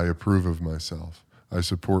 I approve of myself. I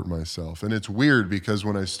support myself. And it's weird because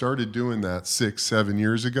when I started doing that 6, 7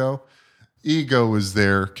 years ago, ego was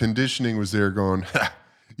there, conditioning was there going,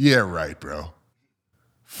 yeah, right, bro.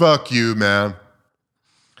 Fuck you, man.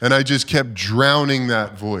 And I just kept drowning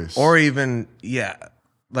that voice. Or even,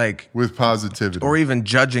 like, with positivity. or even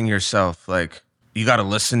judging yourself. Like, you got to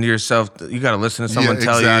listen to yourself. You got to listen to someone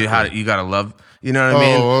tell you how you got to love. You know what I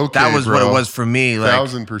mean? Okay, that was bro. what it was for me. Like,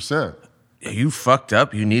 1000%. you fucked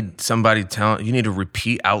up. You need somebody telling. You need to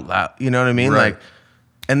repeat out loud. You know what I mean? Right. Like,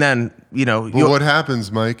 and then But what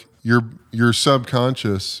happens, Mike? Your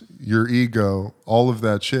subconscious, your ego, all of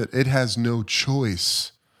that shit. It has no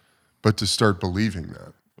choice but to start believing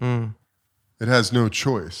that. It has no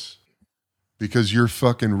choice because you're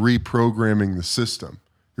fucking reprogramming the system.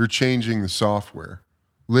 You're changing the software,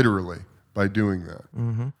 literally, by doing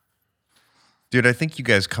that. Dude, I think you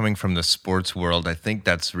guys coming from the sports world, I think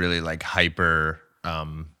that's really like hyper,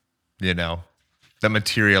 that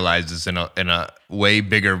materializes in a way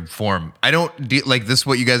bigger form. I don't like this.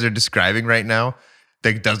 What you guys are describing right now,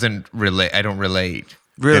 that doesn't relate. I don't relate.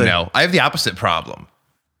 Really? I have the opposite problem.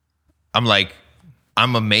 I'm like,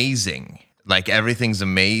 I'm amazing. Like everything's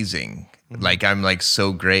amazing. Like I'm like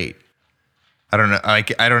so great. I don't know.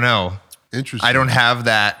 Like I don't know. Interesting. I don't have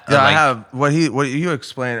that. Yeah, I have what you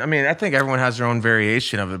explained. I mean, I think everyone has their own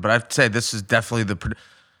variation of it, but I'd say this is definitely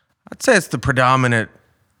I'd say it's the predominant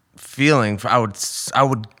feeling. I would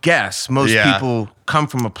guess most people come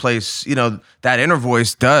from a place. You know, that inner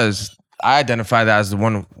voice does. I identify that as the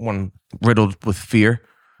one riddled with fear.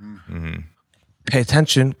 Pay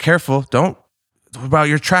attention, careful. Don't about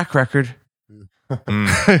your track record. You know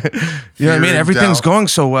what I mean? Everything's going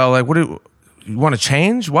so well. Like, what do you want to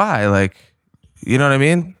change? Why? Like, you know what I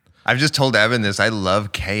mean? I've just told Evan this. I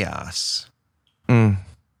love chaos. Enjoy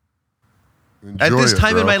At this it,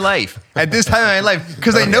 time in bro. my life.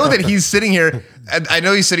 Because I know that he's sitting here. And I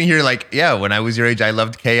know he's sitting here like, yeah, when I was your age, I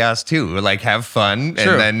loved chaos too. Like, have fun.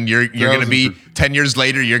 Sure. And then you're going to be, 1000%. 10 years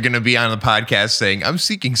later, you're going to be on the podcast saying, I'm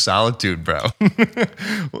seeking solitude, bro.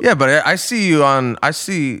 Yeah, but I see you're on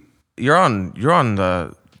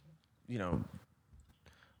the,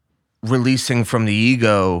 releasing from the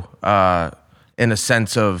ego in a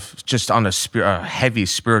sense of just on a heavy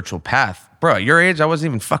spiritual path. Bro, at your age, I wasn't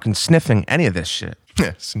even fucking sniffing any of this shit.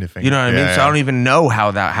 Sniffing. You know what I mean? Yeah, So I don't even know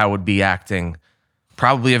how would be acting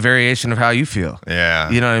probably a variation of how you feel. Yeah.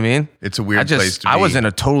 You know what I mean? It's a weird place to be. I was in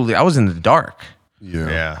the dark.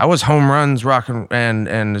 Yeah. I was home runs rocking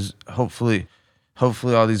and hopefully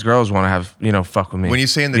all these girls want to have, fuck with me. When you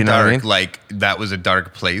say in the You know what I dark, mean? like that was a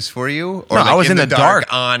dark place for you? Or No, like I was in the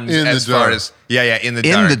dark. on In as the far dark. as in the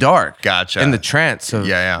dark. In the dark. Gotcha. In the trance of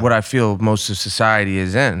what I feel most of society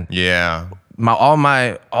is in. Yeah. All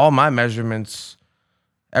my measurements,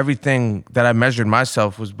 everything that I measured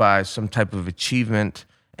myself was by some type of achievement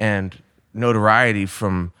and notoriety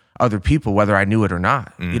from other people, whether I knew it or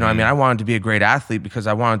not. You know what I mean? I wanted to be a great athlete because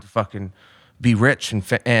I wanted to fucking be rich and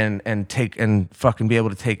fucking be able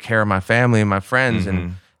to take care of my family and my friends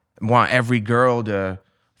and want every girl to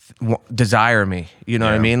desire me. You know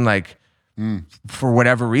what I mean? Like for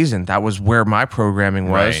whatever reason, that was where my programming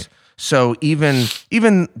was. Right. So even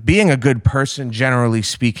being a good person, generally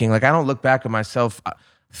speaking, like I don't look back at myself.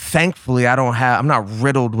 Thankfully, I'm not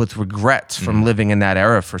riddled with regrets from living in that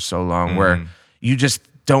era for so long, where you just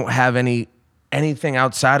don't have anything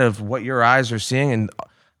outside of what your eyes are seeing. And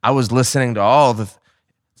I was listening to all the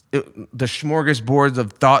smorgasbords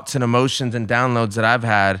of thoughts and emotions and downloads that I've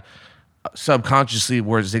had subconsciously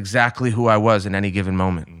was exactly who I was in any given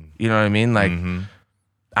moment. You know what I mean? Like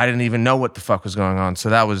I didn't even know what the fuck was going on. So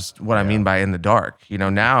that was what I mean by in the dark.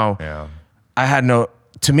 Now I had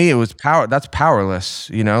to me it was power. That's powerless.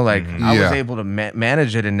 Like I was able to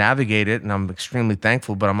manage it and navigate it, and I'm extremely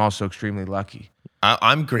thankful, but I'm also extremely lucky.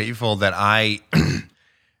 I'm grateful that I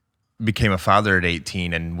became a father at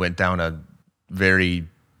 18 and went down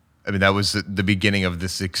that was the beginning of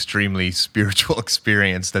this extremely spiritual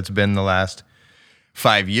experience that's been the last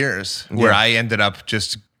 5 years, where I ended up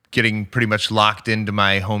just getting pretty much locked into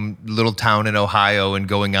my home little town in Ohio and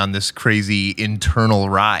going on this crazy internal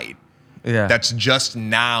ride. Yeah. That's just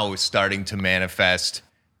now starting to manifest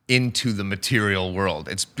into the material world.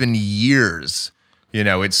 It's been years.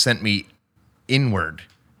 It sent me inward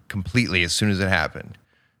completely as soon as it happened.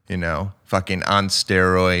 Fucking on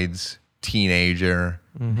steroids, teenager,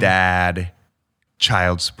 dad,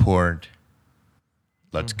 child support.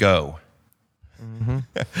 Let's go. And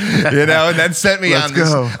that sent me on this.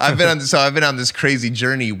 Go. I've been on this crazy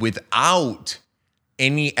journey without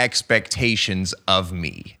any expectations of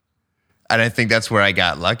me. And I think that's where I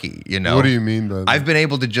got lucky, What do you mean by that? I've been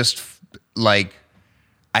able to just I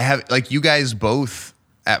have you guys both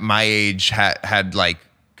at my age had like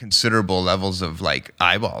considerable levels of like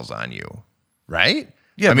eyeballs on you, right?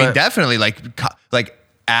 Yeah, I mean, but- definitely like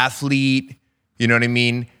athlete, you know what I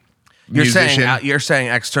mean? You're Musician. saying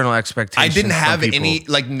external expectations. I didn't have from people. any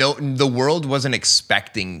the world wasn't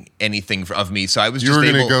expecting anything of me, so I was You just were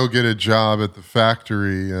going able. to go get a job at the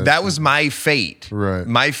factory. That was my fate. Right.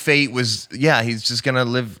 My fate was, he's just gonna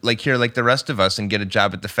live like here, like the rest of us, and get a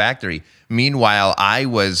job at the factory. Meanwhile, I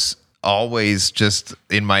was always just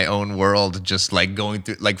in my own world, just like going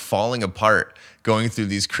through, like falling apart, going through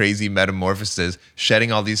these crazy metamorphoses,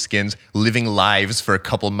 shedding all these skins, living lives for a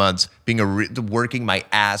couple months, working my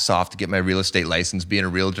ass off to get my real estate license, being a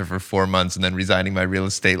realtor for 4 months, and then resigning my real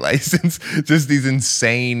estate license. Just these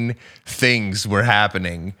insane things were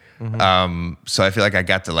happening. So I feel like I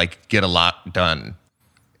got to like get a lot done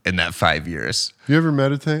in that 5 years. You ever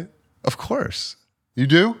meditate? Of course. You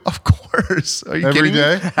do? Of course. Are you Every kidding me?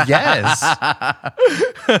 day? Yes.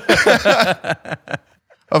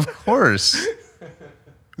 Of course.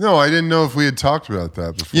 No, I didn't know if we had talked about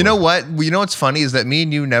that before. You know what? You know what's funny is that me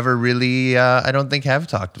and you never really, I don't think, have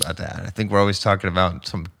talked about that. I think we're always talking about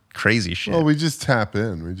some crazy shit. Well, we just tap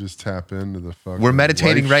in. We just tap into the fucking We're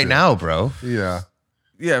meditating life right shit. now, bro. Yeah.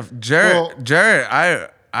 Yeah, Jared,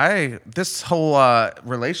 I this whole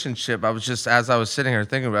relationship, I was just, as I was sitting here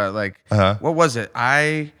thinking about it, like, what was it?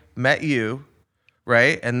 I met you,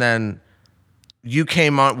 right? And then you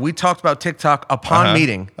came on, we talked about TikTok upon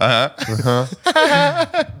meeting. You're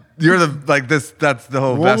the, like this, that's the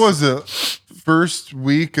whole What best. was it? First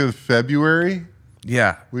week of February?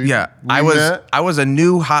 Yeah, We I was a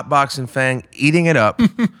new hotboxing fan, eating it up,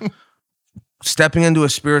 stepping into a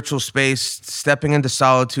spiritual space, stepping into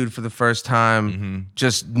solitude for the first time.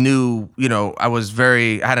 Just knew, I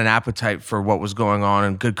had an appetite for what was going on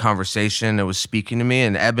and good conversation. It was speaking to me,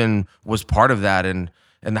 and Eben was part of that. And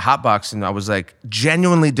the hotboxing, I was like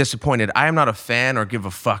genuinely disappointed. I am not a fan or give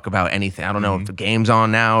a fuck about anything. I don't know if the game's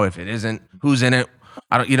on now, if it isn't, who's in it.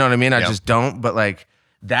 I don't, you know what I mean? I just don't. But like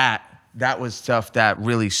that was stuff that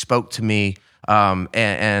really spoke to me.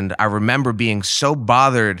 And I remember being so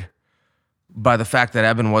bothered by the fact that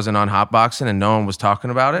Eben wasn't on hotboxing and no one was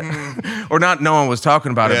talking about it. Or not no one was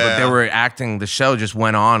talking about it, but they were acting, the show just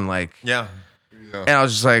went on like. Yeah. And I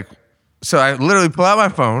was just like, so I literally pull out my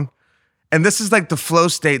phone And this is like the flow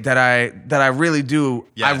state that I really do.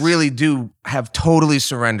 Yes. I really do have totally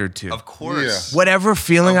surrendered to. Of course. Whatever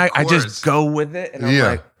feeling, Of I just course. go with it, and I'm Yeah.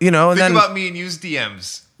 like, you know, and Think then about me and use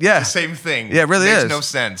DMs. Yeah. It's the same thing. Yeah, it really Makes is. no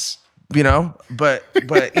sense. you know. But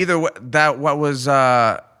either way, what was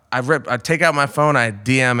I take out my phone, I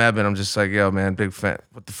DM Eben. I'm just like, yo, man, big fan.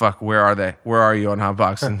 What the fuck? Where are they? Where are you on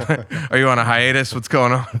Hotboxing? Are you on a hiatus? What's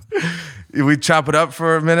going on? We chop it up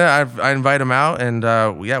for a minute. I invite him out,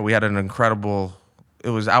 and we had an incredible.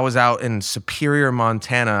 I was out in Superior,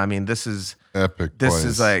 Montana. I mean, this is Epic. This place.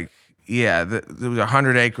 is like, there was a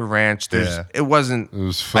 100-acre ranch. Yeah. It wasn't. It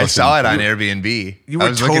was I fucking, saw it on Airbnb. You were I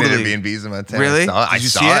was looking at totally- Airbnbs in Montana. Really? I Did you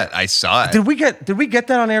saw see it. it? I saw it. Did we get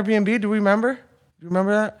that on Airbnb? Do we remember? Do you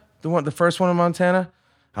remember that? The first one in Montana?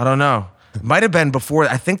 I don't know. It might have been before.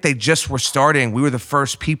 I think they just were starting. We were the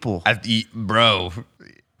first people. Bro,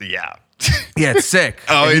 yeah. Yeah, it's sick.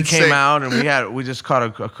 Oh, And he it's came sick. out and we just caught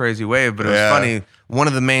a crazy wave, but it was Yeah. funny. One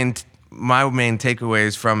of my main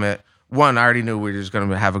takeaways from it, one, I already knew we were just going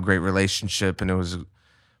to have a great relationship,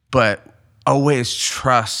 but always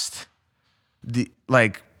trust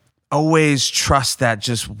always trust that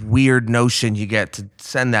just weird notion you get to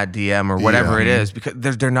send that DM or whatever Yeah. it is,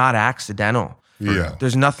 because they're not accidental. Yeah.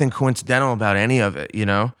 There's nothing coincidental about any of it, you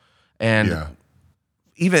know? And Yeah.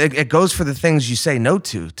 even it goes for the things you say no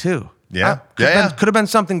to, too. Yeah. Could have been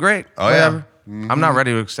something great. Oh, whatever. yeah. I'm not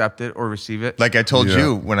ready to accept it or receive it. Like I told Yeah.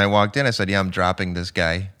 you when I walked in, I said, yeah, I'm dropping this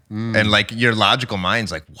guy. And like your logical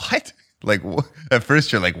mind's like, what? Like at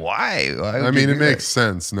first you're like, why? Why would I you mean, do it makes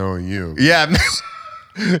sense knowing you. that? Yeah.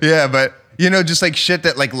 Yeah, but just like shit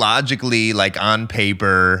that like logically, like on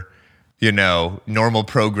paper, normal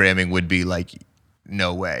programming would be like,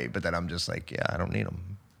 no way. But then I'm just like, yeah, I don't need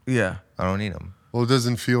them. Yeah. I don't need them. Well, it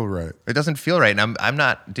doesn't feel right. It doesn't feel right. And I'm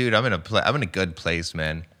not, dude. I'm in a good place,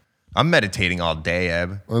 man. I'm meditating all day,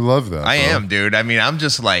 Eb. I love that. I bro. am, dude. I mean, I'm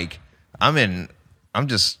just like, I'm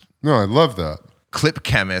just No, I love that. clip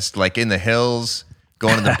chemist, like in the hills,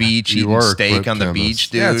 going to the beach, You eating are a steak clip on the chemist. beach,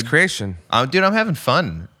 dude. Yeah, it's creation. Dude, I'm having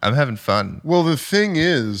fun. Well, the thing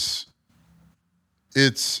is,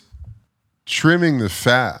 it's trimming the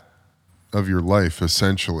fat of your life,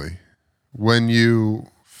 essentially. When you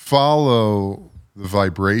follow the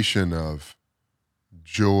vibration of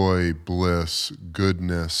joy, bliss,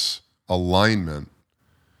 goodness, alignment,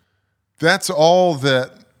 that's all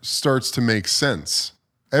that starts to make sense.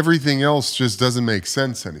 Everything else just doesn't make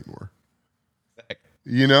sense anymore.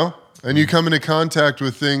 You know? And you come into contact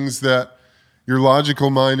with things that your logical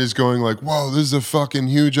mind is going like, whoa, this is a fucking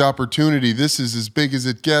huge opportunity. This is as big as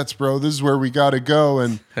it gets, bro. This is where we got to go.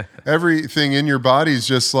 And everything in your body is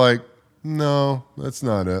just like, no, that's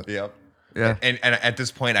not it. Yep. Yeah. And at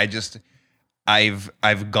this point, I've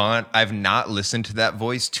not listened to that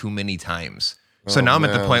voice too many times. So now I'm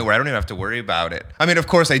at the man. point where I don't even have to worry about it. I mean, of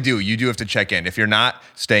course I do. You do have to check in. If you're not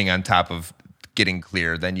staying on top of getting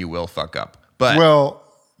clear, then you will fuck up. But Well,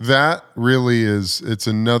 that really is, it's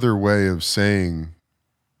another way of saying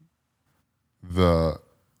the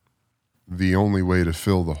only way to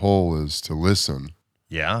fill the hole is to listen.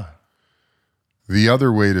 yeah. The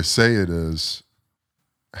other way to say it is,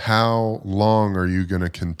 how long are you going to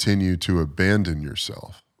continue to abandon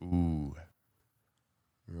yourself? Ooh.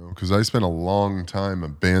 Because I spent a long time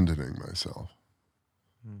abandoning myself.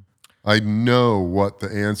 I know what the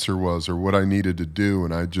answer was or what I needed to do,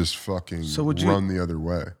 and I just fucking So would you- run the other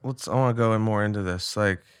way. I want to go in more into this.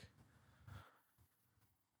 Like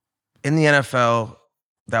in the NFL,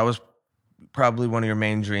 that was probably one of your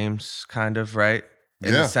main dreams, kind of, right?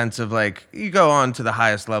 In Yeah. the sense of like, you go on to the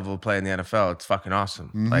highest level of play in the NFL, it's fucking awesome.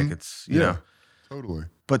 Mhm. Like it's, you Yeah. know. Totally.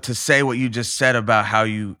 But to say what you just said about how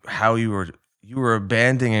you were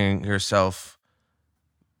abandoning yourself,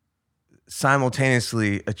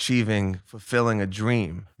 simultaneously fulfilling a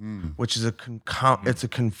dream, which is it's a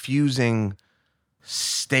confusing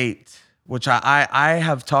state, which I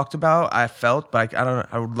have talked about, I felt, but I don't know,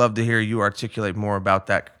 I would love to hear you articulate more about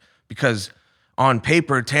that, because on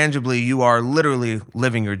paper, tangibly, you are literally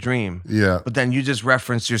living your dream. Yeah. But then you just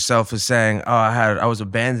referenced yourself as saying, "Oh, I was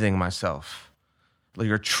abandoning myself, like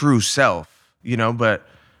your true self," you know. But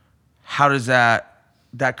how does that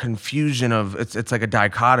confusion of it's like a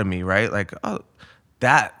dichotomy, right? Like, oh,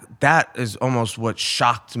 that is almost what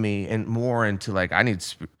shocked me and more into like I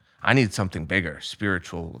need something bigger,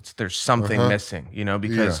 spiritual. There's something missing, you know,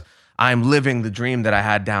 because I'm living the dream that I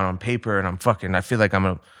had down on paper, and I feel like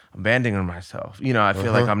I'm abandoning myself. You know, I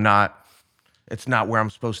feel like it's not where I'm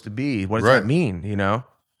supposed to be. What does that mean, you know?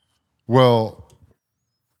 Well,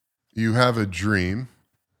 you have a dream.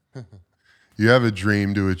 You have a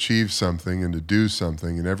dream to achieve something and to do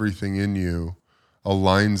something, and everything in you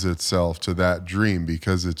aligns itself to that dream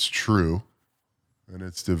because it's true and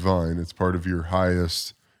it's divine. It's part of your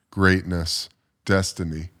highest greatness,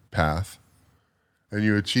 destiny path. And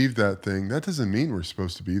you achieve that thing, that doesn't mean we're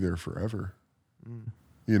supposed to be there forever.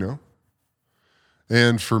 You know?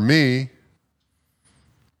 And for me,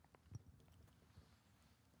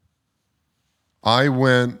 I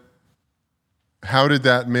went, how did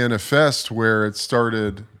that manifest where it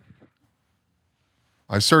started?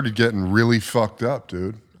 I started getting really fucked up,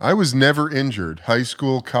 dude. I was never injured. High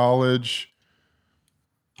school, college,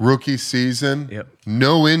 rookie season, Yep.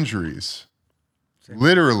 no injuries.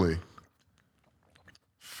 Literally.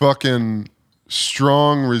 Fucking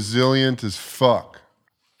strong, resilient as fuck.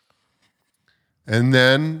 And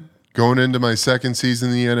then going into my second season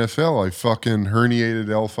in the NFL, I fucking herniated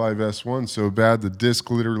L5S1 so bad the disc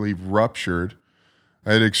literally ruptured.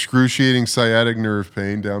 I had excruciating sciatic nerve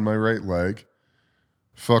pain down my right leg.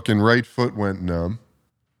 Fucking right foot went numb.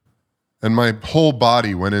 And my whole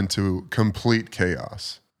body went into complete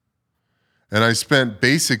chaos. And I spent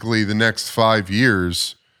basically the next 5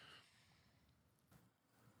 years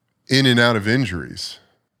in and out of injuries,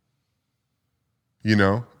 you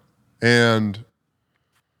know? And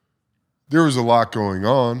there was a lot going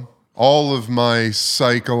on. All of my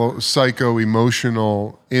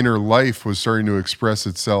psycho-emotional inner life was starting to express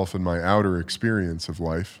itself in my outer experience of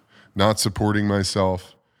life, not supporting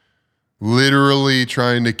myself, literally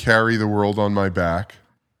trying to carry the world on my back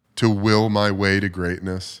to will my way to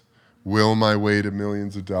greatness, will my way to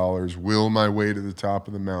millions of dollars, will my way to the top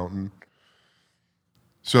of the mountain.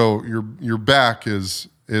 So your back it's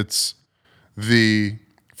the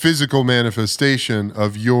physical manifestation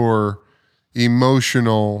of your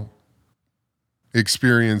emotional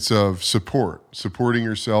experience of supporting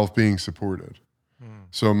yourself, being supported.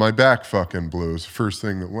 So my back fucking blew is the first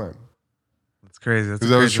thing that went. That's crazy. That's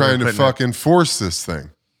Because I was trying to fucking force this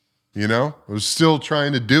thing, you know? I was still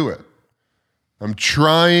trying to do it. I'm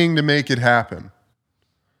trying to make it happen.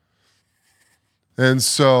 And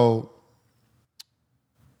so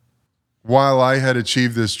while I had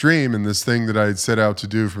achieved this dream and this thing that I had set out to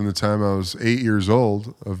do from the time I was 8 years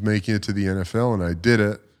old of making it to the NFL, and I did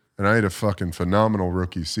it, and I had a fucking phenomenal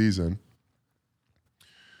rookie season.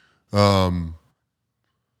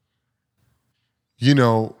 You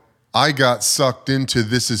know, I got sucked into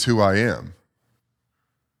this is who I am.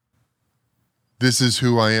 This is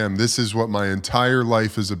who I am. This is what my entire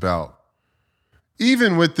life is about.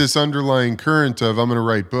 Even with this underlying current of I'm going to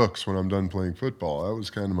write books when I'm done playing football. That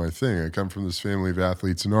was kind of my thing. I come from this family of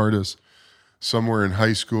athletes and artists. Somewhere in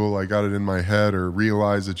high school, I got it in my head or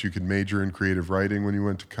realized that you could major in creative writing when you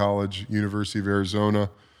went to college. University of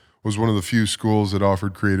Arizona was one of the few schools that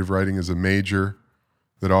offered creative writing as a major,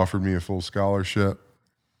 that offered me a full scholarship.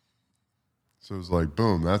 So it was like,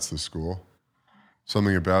 boom, that's the school.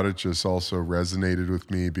 Something about it just also resonated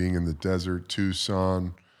with me, being in the desert,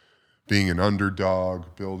 Tucson, being an underdog,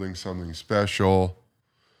 building something special.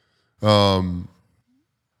 And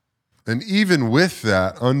even with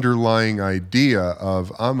that underlying idea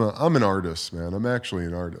of I'm an artist, man. I'm actually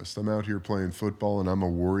an artist. I'm out here playing football and I'm a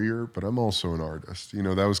warrior, but I'm also an artist. You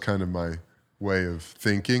know, that was kind of my way of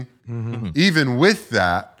thinking. Mm-hmm. Even with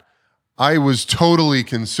that, I was totally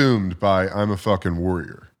consumed by I'm a fucking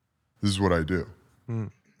warrior. This is what I do.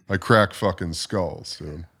 I crack fucking skulls,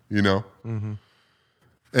 dude. You know? Mm-hmm.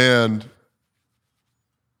 And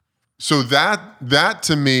so that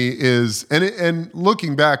to me is, and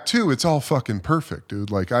looking back too, it's all fucking perfect, dude.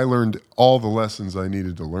 Like I learned all the lessons I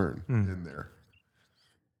needed to learn in there.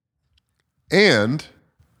 And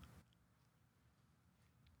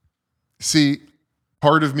see,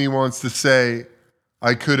 part of me wants to say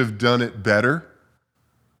I could have done it better,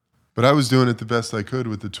 but I was doing it the best I could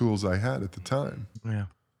with the tools I had at the time. Yeah.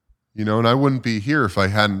 You know, and I wouldn't be here if I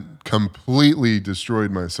hadn't completely destroyed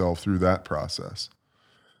myself through that process.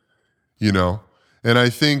 You know, and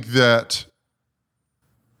I think that,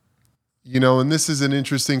 you know, and this is an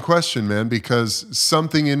interesting question, man, because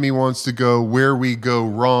something in me wants to go where we go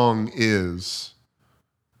wrong is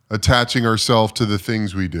attaching ourselves to the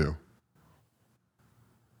things we do.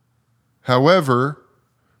 However,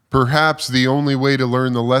 perhaps the only way to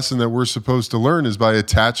learn the lesson that we're supposed to learn is by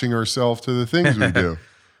attaching ourselves to the things we do.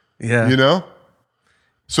 Yeah. You know?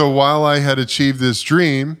 So while I had achieved this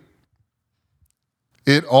dream,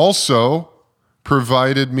 it also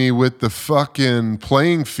provided me with the fucking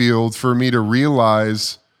playing field for me to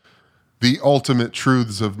realize the ultimate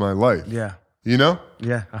truths of my life. Yeah. You know?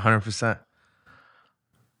 Yeah, 100%.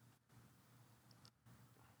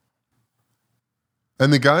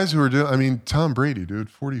 And the guys who are doing, I mean, Tom Brady, dude,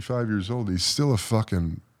 45 years old, he's still a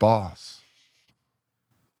fucking boss.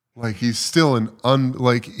 like he's still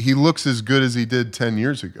like he looks as good as he did 10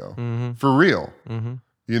 years ago. For real.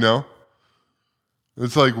 You know?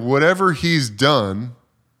 It's like whatever he's done,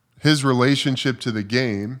 his relationship to the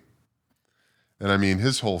game, and I mean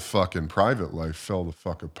his whole fucking private life fell the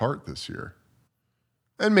fuck apart this year.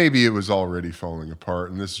 And maybe it was already falling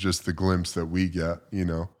apart, and this is just the glimpse that we get, you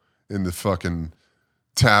know, in the fucking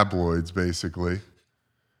tabloids, basically.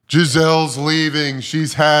 Gisele's leaving.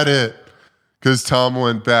 She's had it because Tom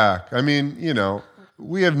went back. I mean, you know,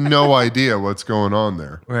 we have no idea what's going on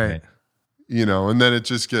there. Right. You know, and then it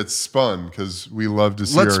just gets spun because we love to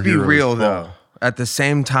see Let's our be heroes real, fall. though. At the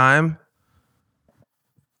same time,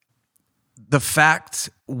 the fact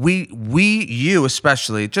you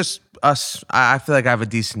especially, just us, I feel like I have a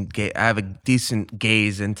decent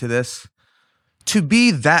gaze into this. To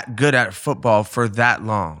be that good at football for that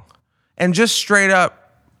long and just straight up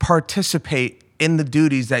participate in the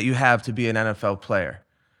duties that you have to be an NFL player.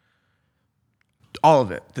 All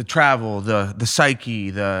of it, the travel, the psyche,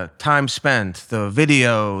 the time spent, the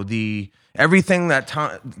video, everything that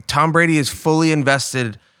Tom Brady is fully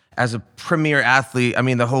invested as a premier athlete. I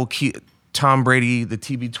mean, the whole Tom Brady, the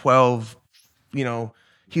TB12, you know,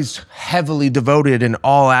 he's heavily devoted in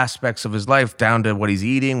all aspects of his life, down to what he's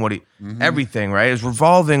eating, everything, right? Is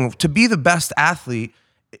revolving to be the best athlete.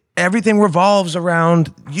 Everything revolves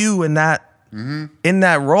around you in that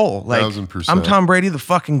role. Like 1000%. I'm Tom Brady, the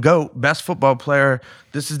fucking GOAT, best football player.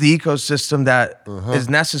 This is the ecosystem that is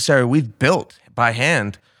necessary. We've built by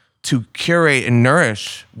hand to curate and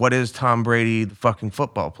nourish what is Tom Brady, the fucking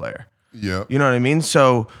football player. Yeah. You know what I mean?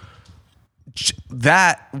 So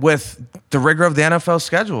that with the rigor of the NFL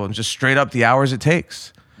schedule and just straight up the hours it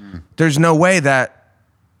takes, there's no way that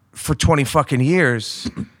for 20 fucking years,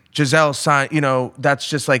 Gisele signed, you know, that's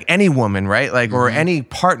just like any woman, right? Like, or any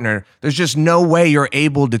partner. There's just no way you're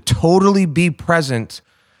able to totally be present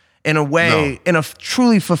in a way, in a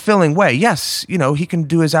truly fulfilling way. Yes, you know, he can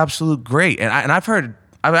do his absolute great. And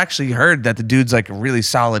I've actually heard that the dude's like a really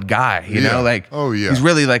solid guy, you know, like, he's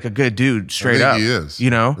really like a good dude straight up. He is. You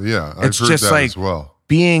know? Yeah. It's I've heard just that like as well.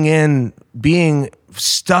 being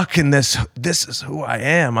stuck in this is who I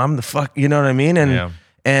am. I'm the fuck, you know what I mean?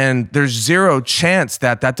 And there's zero chance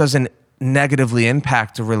that doesn't negatively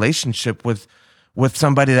impact a relationship with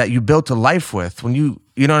somebody that you built a life with. When you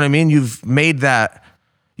know what I mean? You've made that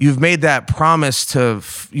promise to,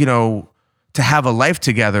 you know, to have a life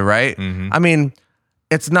together, right? I mean,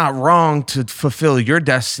 it's not wrong to fulfill your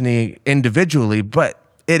destiny individually, but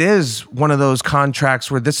it is one of those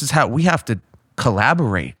contracts where this is how we have to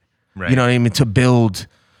collaborate. Right. You know what I mean? To build,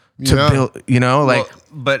 you know, like. Well,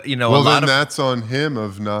 but you know, Well, then that's on him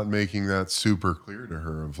of not making that super clear to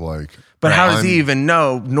her of like. But how does he even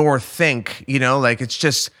know nor think? You know, like it's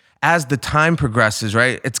just as the time progresses,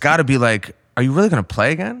 right? It's got to be like, are you really going to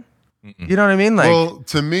play again? You know what I mean? Like, well,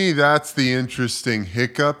 to me, that's the interesting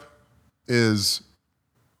hiccup. Is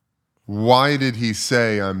why did he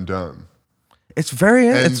say I'm done? It's And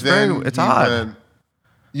it's then it's he odd. went,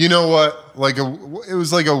 you know what? Like it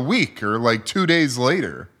was like a week or like 2 days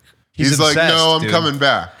later. He's like, obsessed, no, I'm dude. coming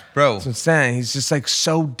back. bro. That's what I'm saying. He's just like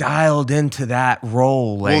so dialed into that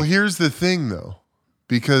role. Like, Well, here's the thing though,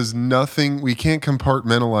 because we can't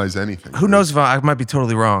compartmentalize anything. who knows if I might be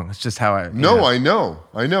totally wrong. It's just how I. No, I know.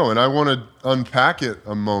 And I want to unpack it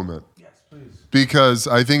a moment. Yes, please. Because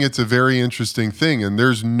I think it's a very interesting thing. And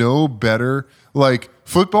there's no better, like,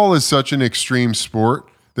 football is such an extreme sport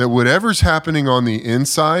that whatever's happening on the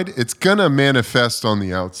inside, it's going to manifest on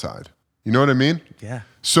the outside. You know what I mean? Yeah.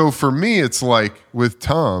 So for me, it's like with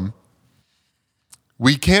Tom,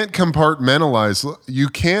 we can't compartmentalize. You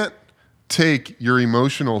can't take your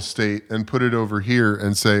emotional state and put it over here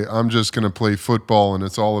and say, I'm just going to play football and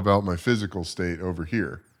it's all about my physical state over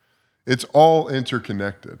here. It's all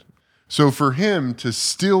interconnected. So for him to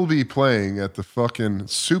still be playing at the fucking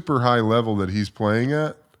super high level that he's playing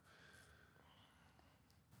at,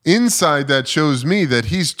 inside that shows me that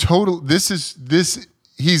he's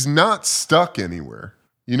he's not stuck anywhere.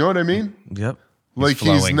 You know what I mean? Yep. Like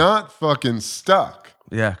he's not fucking stuck.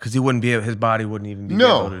 Yeah, because he wouldn't be. His body wouldn't even be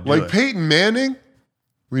able to do like it. Peyton Manning.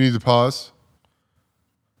 We need to pause.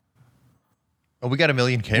 Oh, we got a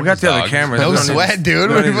million cameras. We got the other dog. cameras. No We don't sweat, need- dude.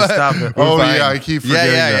 we don't need to We're stop fine. it. Oh We're fine. yeah, I keep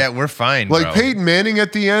forgetting that. Yeah, we're fine. Like bro. Peyton Manning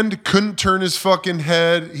at the end couldn't turn his fucking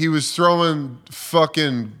head. He was throwing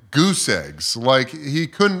fucking goose eggs. Like he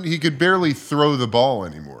could barely throw the ball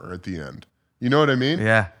anymore at the end. You know what I mean?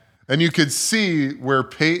 Yeah. And you could see where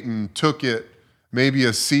Peyton took it maybe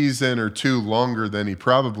a season or two longer than he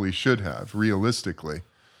probably should have, realistically.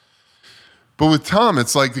 But with Tom,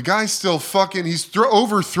 it's like the guy's still fucking, he's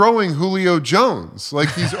overthrowing Julio Jones.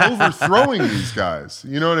 Like he's overthrowing these guys.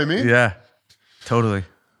 You know what I mean? Yeah, totally.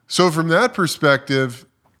 So from that perspective,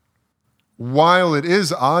 while it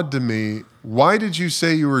is odd to me, why did you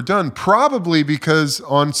say you were done? Probably because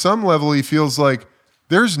on some level he feels like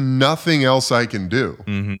there's nothing else I can do.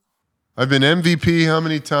 Mm-hmm. I've been MVP how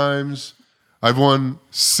many times? I've won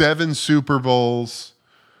 7 Super Bowls.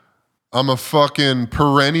 I'm a fucking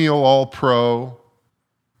perennial all-pro.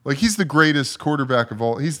 Like he's the greatest quarterback of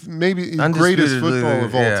all. He's maybe the greatest football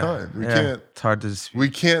of all time. It's hard to dispute. We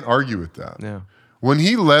can't argue with that. Yeah. When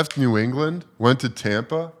he left New England, went to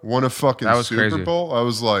Tampa, won a fucking Super crazy. Bowl, I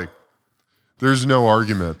was like, there's no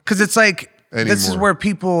argument. Because it's like, anymore. This is where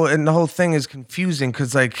people, and the whole thing is confusing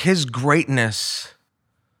because like his greatness,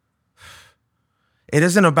 it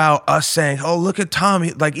isn't about us saying, oh, look at Tom.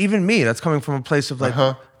 Like even me, that's coming from a place of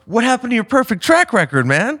like, what happened to your perfect track record,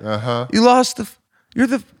 man? You lost you're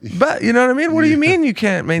the best. You know what I mean? What do you mean you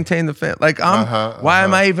can't maintain the fan? Like why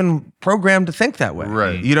am I even programmed to think that way?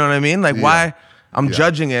 Right. You know what I mean? Like why I'm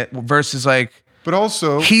judging it versus like, but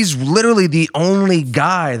also he's literally the only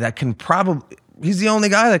guy that can he's the only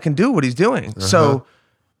guy that can do what he's doing. So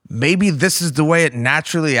maybe this is the way it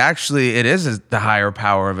naturally, actually, it is the higher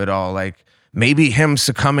power of it all. Like maybe him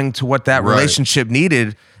succumbing to what that relationship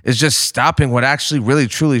needed is just stopping what actually really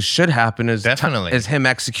truly should happen is him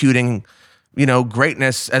executing,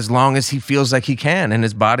 greatness as long as he feels like he can and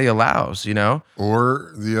his body allows,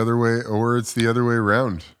 Or the other way, or it's the other way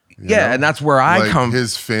around. You know? And that's where I come.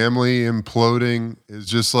 His family imploding is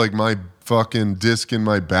just like my fucking disc in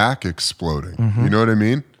my back exploding. You know what I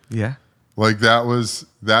mean? Yeah. Like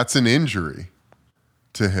that's an injury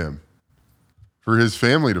to him for his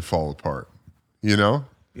family to fall apart,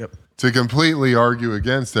 Yep. To completely argue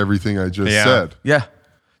against everything I just said. Yeah.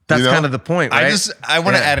 That's kind of the point, right? I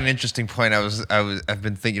want to add an interesting point. I've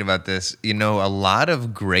been thinking about this. A lot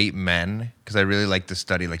of great men, because I really like to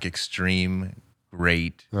study like extreme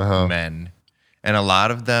great men, and a lot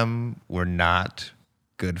of them were not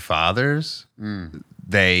good fathers.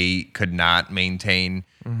 They could not maintain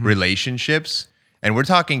relationships, and we're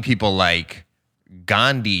talking people like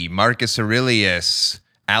Gandhi, Marcus Aurelius,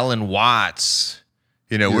 Alan Watts.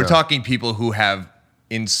 We're talking people who have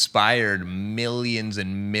inspired millions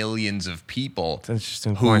and millions of people. That's an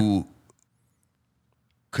interesting who point.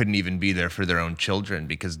 Couldn't even be there for their own children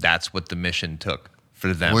because that's what the mission took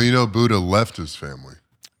for them. Well, Buddha left his family.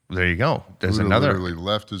 There you go. There's Buddha another. Literally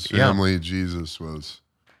left his family. Jesus was,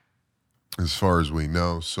 as far as we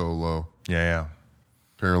know, solo. Yeah.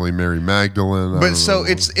 Apparently Mary Magdalene. But so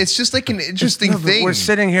it's just like an interesting thing. We're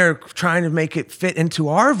sitting here trying to make it fit into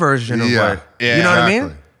our version of what, Yeah, you know what I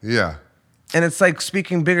mean? Yeah. And it's like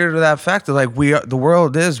speaking bigger to that fact that like the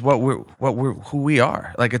world is who we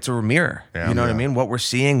are. Like it's a mirror. You know what I mean? What we're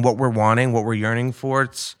seeing, what we're wanting, what we're yearning for.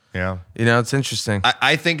 It's it's interesting.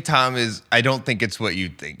 I think Tom is. I don't think it's what you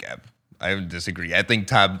think, Eb. I would disagree. I think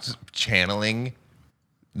Tom's channeling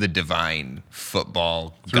the divine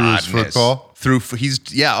football through godness his football.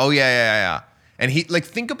 And he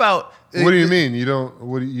think about. What do you mean? You don't.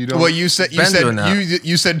 What do you don't? Well, you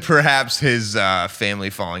said perhaps his family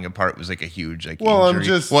falling apart was like a huge injury. Well,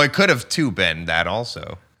 it could have too been that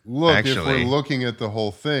also. Look, actually. If we're looking at the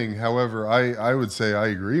whole thing, however, I would say I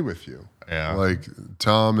agree with you. Yeah. Like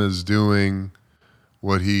Tom is doing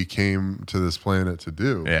what he came to this planet to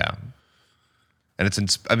do. Yeah. And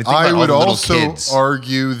think I about would all the also little kids.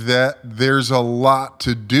 argue that there's a lot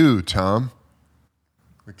to do, Tom.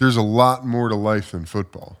 Like there's a lot more to life than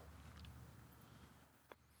football.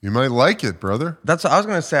 You might like it, brother. That's what I was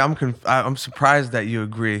gonna say. I'm surprised that you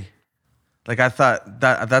agree. Like I thought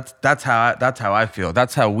that's how I feel.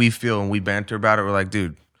 That's how we feel when we banter about it. We're like,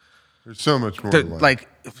 dude, there's so much more to life. Like,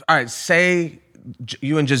 all right, say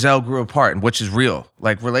you and Giselle grew apart, which is real.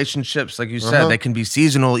 Like relationships, like you said, they can be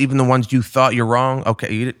seasonal. Even the ones you thought you're wrong.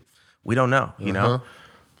 Okay, we don't know. You know,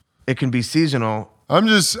 it can be seasonal. I'm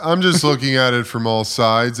just looking at it from all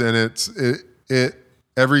sides, and it.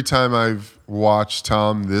 Every time I've watched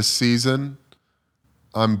Tom this season,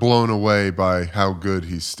 I'm blown away by how good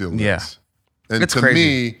he still is. Yeah. And it's to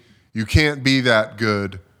crazy. me, you can't be that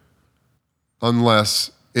good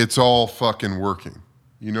unless it's all fucking working.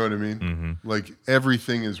 You know what I mean? Mm-hmm. Like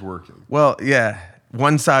everything is working. Well, yeah.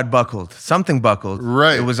 One side buckled. Something buckled.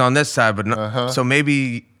 Right. It was on this side, but no, so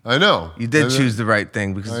maybe I know. You did choose the right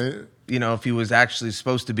thing because if he was actually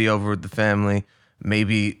supposed to be over with the family,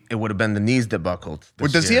 maybe it would have been the knees that buckled.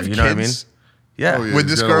 Does he have kids? Know what I mean? Yeah. Oh, yeah, with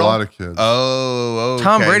this girl? A lot of kids. Oh, okay.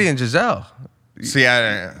 Tom Brady and Giselle. See,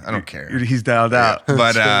 I don't care. He's dialed out.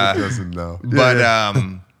 But doesn't know.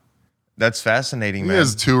 But That's fascinating, He man.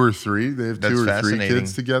 has 2 or 3. They have That's 2 or 3 fascinating.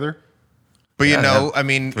 kids together. But Yeah, you know, yeah. I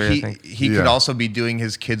mean, 3, I think. he could also be doing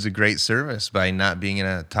his kids a great service by not being in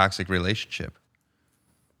a toxic relationship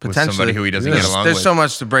with somebody who he doesn't get along There's with. so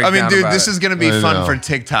much to break down. I mean, dude, about this it. is gonna be I fun know. for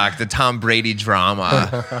TikTok. The Tom Brady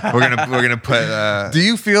drama. we're gonna put. Do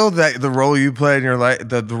you feel that the role you play in your life,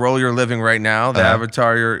 the role you're living right now, the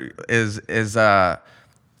avatar is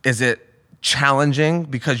it challenging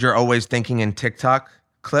because you're always thinking in TikTok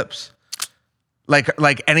clips?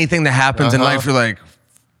 Like anything that happens in life, you're like,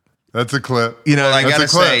 That's a clip. you know, Well, I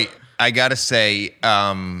That's a gotta say,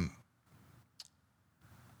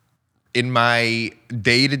 in my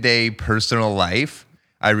day-to-day personal life,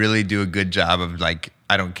 I really do a good job of like,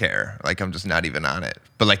 I don't care. Like, I'm just not even on it.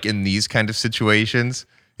 But like in these kind of situations,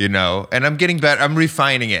 you know, and I'm getting better. I'm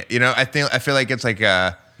refining it. You know, I feel like it's like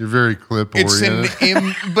You're very clip oriented.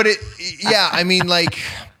 but yeah, I mean, like,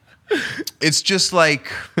 it's just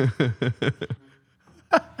like,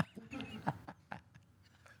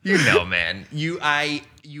 you know, man,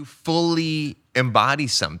 you fully embody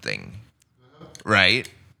something, right?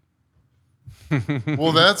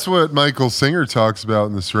 Well, that's what Michael Singer talks about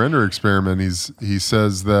in the Surrender Experiment. He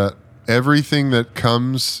says that everything that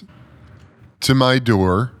comes to my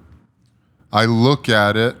door, I look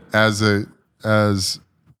at it as the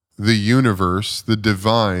universe, the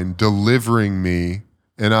divine, delivering me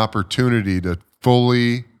an opportunity to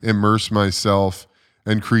fully immerse myself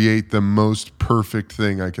and create the most perfect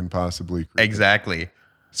thing I can possibly create. Exactly.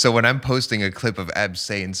 So when I'm posting a clip of Eb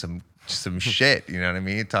saying some shit, you know what I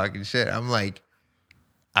mean, talking shit, I'm like,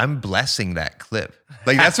 I'm blessing that clip.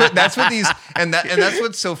 Like that's what these and that's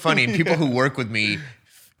what's so funny. And people who work with me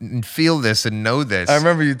feel this and know this. I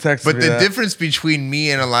remember you texted But me the that. difference between me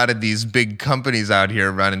and a lot of these big companies out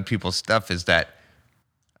here running people's stuff is that,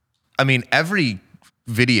 I mean, every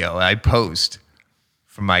video I post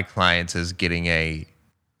from my clients is getting a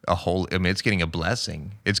whole. I mean, it's getting a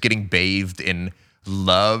blessing. It's getting bathed in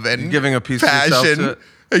love and You're giving a piece of yourself passion. to it.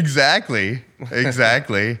 Exactly.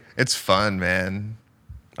 It's fun, man.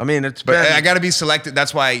 I mean, it's But been, I got to be selected.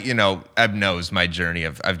 That's why, you know, Eb knows my journey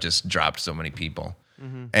of I've just dropped so many people.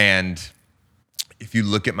 And if you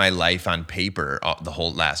look at my life on paper, the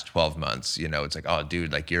whole last 12 months, you know, it's like, oh,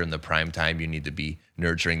 dude, like you're in the prime time. You need to be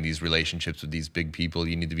nurturing these relationships with these big people.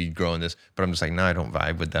 You need to be growing this. But I'm just like, no, I don't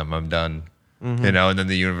vibe with them. I'm done. You know, and then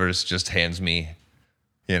the universe just hands me,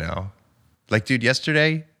 you know, like, dude,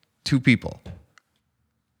 yesterday, 2 people.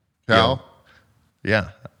 Cal? Yeah.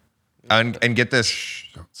 And get this.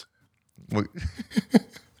 Don't say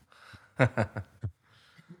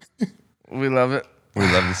we love it. We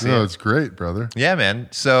love to see No, it. it's great, brother. Yeah, man.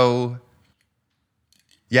 So,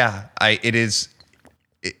 yeah,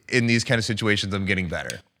 in these kind of situations, I'm getting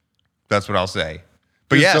better. That's what I'll say.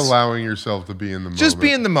 But Just yes, allowing yourself to be in the moment. just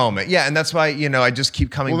be in the moment. Yeah, and that's why, you know, I just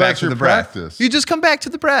keep coming Well, back that's to your the breath. practice. You just come back to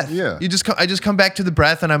the breath. Yeah. I just come back to the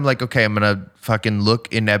breath, and I'm like, okay, I'm gonna fucking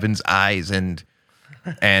look in Eben's eyes and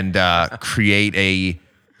create a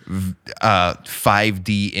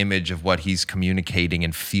 5D image of what he's communicating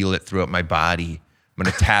and feel it throughout my body. I'm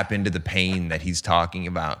gonna tap into the pain that he's talking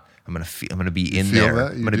about. I'm gonna be in feel there.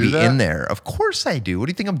 that? I'm You gonna do be that? in there. Of course I do. What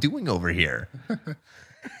do you think I'm doing over here?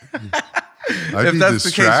 I'd If be that's the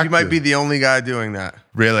case, you might distracted. be the only guy doing that.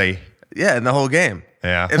 Really? Yeah, in the whole game.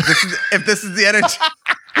 Yeah. If this is the energy,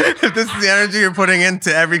 if this is the energy you're putting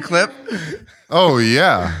into every clip, Oh,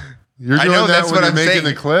 yeah. You're I doing know, that that's when what you're I'm making saying.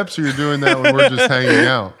 the clips, or you're doing that when we're just hanging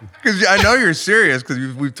out? because I know you're serious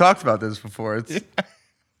because we've talked about this before. It's,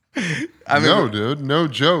 I mean, No, dude. No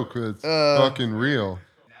joke. It's fucking real.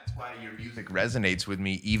 That's why your music resonates with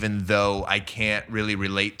me, even though I can't really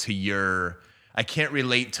relate to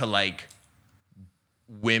like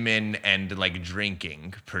women and like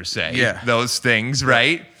drinking per se. Yeah. Those things,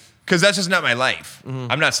 right? Because that's just not my life.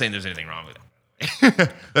 I'm not saying there's anything wrong with it.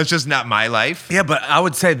 That's just not my life. yeah, but I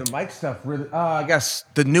would say the mic stuff really. I guess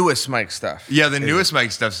the newest mic stuff. Yeah, the newest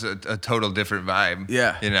mic stuff's a total different vibe.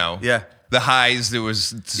 Yeah. You know? Yeah. The highs, there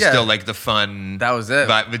was Yeah. still like the fun. That was it.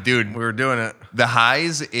 Vibe. But dude, We were doing it. the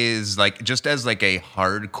highs is like just as like a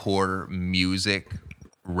hardcore music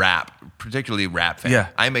rap, particularly rap fan. Yeah.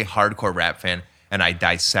 I'm a hardcore rap fan and I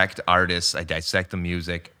dissect artists, I dissect the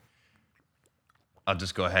music. I'll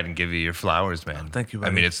just go ahead and give you your flowers, man. Thank you, I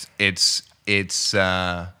buddy. mean,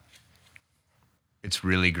 it's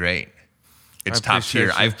really great. It's I top appreciate tier.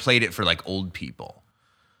 you. I've played it for like old people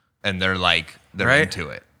and they're Right? into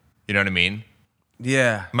it. You know what I mean?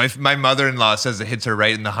 Yeah. My mother-in-law says it hits her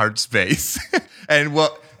right in the heart space. and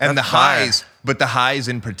the That's fire. highs, but the highs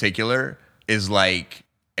in particular is like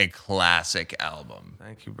a classic album.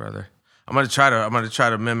 Thank you, brother. I'm gonna try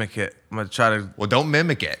to mimic it. I'm gonna try to. Well, don't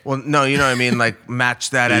mimic it. Well, no, you know what I mean. Like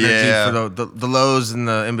match that energy Yeah. for the lows and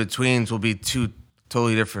the in betweens will be two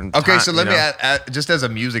totally different. Okay, so let me add, just as a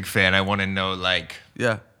music fan, I want to know, like,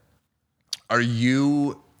 Yeah.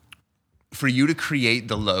 For you to create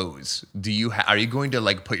the lows, are you going to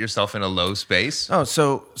like put yourself in a low space? Oh,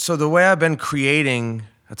 so the way I've been creating,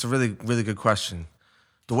 that's a really, really good question.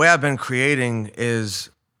 The way I've been creating is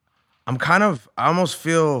I almost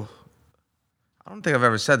feel, I don't think I've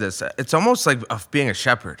ever said this. It's almost like being a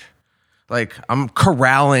shepherd. Like I'm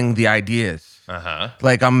corralling the ideas. Uh-huh.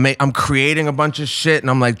 Like I'm creating a bunch of shit and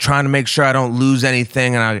I'm like trying to make sure I don't lose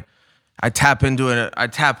anything, and I tap into an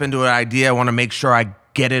idea. I want to make sure I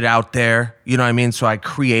get it out there. You know what I mean? So I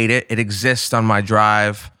create it. It exists on my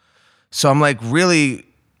drive. So I'm like really,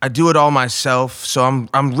 I do it all myself. So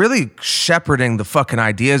I'm really shepherding the fucking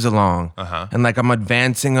ideas along. Uh-huh. And like I'm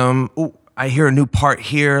advancing them. Ooh, I hear a new part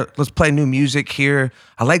here. Let's play new music here.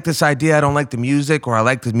 I like this idea. I don't like the music, or I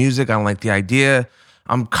like the music. I don't like the idea.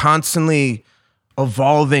 I'm constantly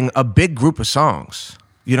evolving a big group of songs.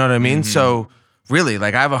 You know what I mean? Mm-hmm. So really,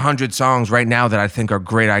 like I have 100 songs right now that I think are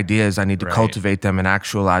great ideas. I need to cultivate them and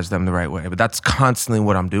actualize them the right way. But that's constantly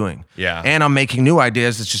what I'm doing. Yeah. And I'm making new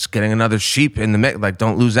ideas. It's just getting another sheep in the mix. Like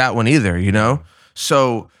don't lose that one either, you know?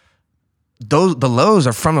 So the lows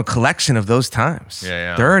are from a collection of those times.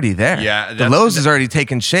 Yeah. They're already there. Yeah, the lows is already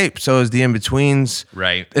taken shape. So is the in-betweens.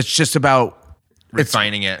 Right. It's just about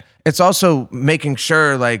Refining it. It's also making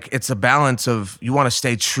sure like it's a balance of you want to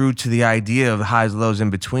stay true to the idea of the highs, lows,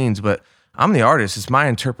 in-betweens, but I'm the artist. It's my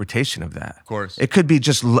interpretation of that. Of course. It could be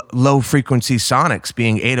just low frequency sonics,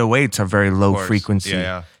 being 808s are very low frequency.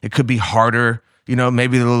 Yeah. It could be harder. You know,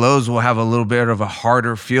 maybe the lows will have a little bit of a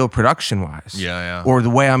harder feel production-wise. Yeah. Or the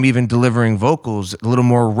way I'm even delivering vocals, a little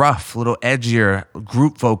more rough, a little edgier,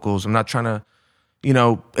 group vocals. I'm not trying to, you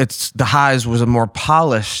know, it's the highs was a more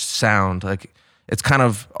polished sound. Like it's kind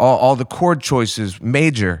of all the chord choices,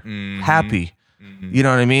 major, happy. You know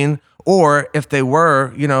what I mean? Or if they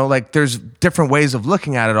were, you know, like there's different ways of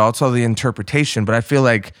looking at it all. It's all the interpretation. But I feel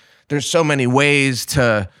like there's so many ways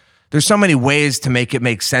to make it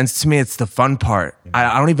make sense to me. It's the fun part.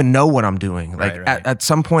 I don't even know what I'm doing. Like Right. At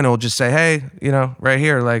some point, I'll just say, hey, you know, right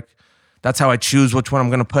here, like that's how I choose which one I'm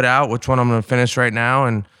going to put out, which one I'm going to finish right now.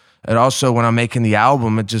 And it also, when I'm making the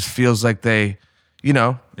album, it just feels like they, you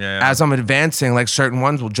know, as I'm advancing, like certain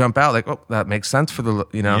ones will jump out like, oh, that makes sense for the,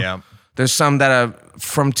 you know. Yeah. There's some that are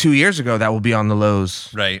from 2 years ago that will be on the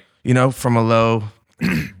lows. Right. You know, from a low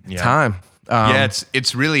time. Yeah,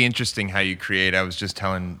 it's really interesting how you create. I was just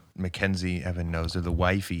telling Mackenzie, Evan knows her, the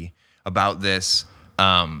wifey, about this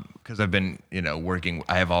because I've been, you know, working.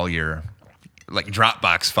 I have all your like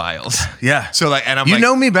Dropbox files. Yeah. So like, and I'm you like,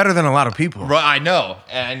 know me better than a lot of people. Right, I know,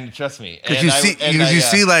 and trust me, Because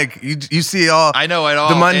you see all I know it all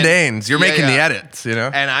the mundanes. You're making the yeah. edits, you know.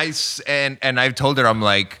 And I've told her I'm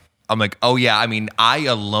like, oh yeah, I mean, I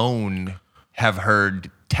alone have heard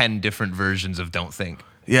 10 different versions of Don't Think.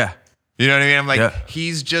 Yeah. You know what I mean? I'm like, Yeah.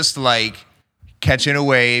 he's just like catching a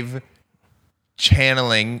wave,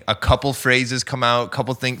 channeling a couple phrases come out,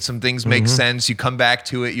 some things make sense. You come back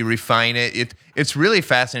to it, you refine it. It's really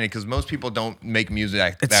fascinating because most people don't make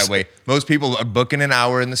music that way. Most people are booking an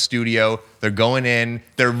hour in the studio. They're going in.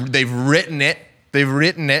 They've written it.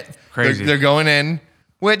 Crazy. They're going in,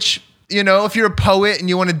 which, you know, if you're a poet and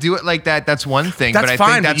you want to do it like that, that's one thing. That's but I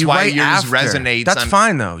fine, think that's you why write yours after. resonates. That's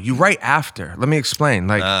fine though. You write after. Let me explain.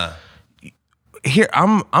 Like here,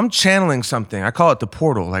 I'm channeling something. I call it the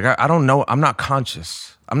portal. Like I don't know. I'm not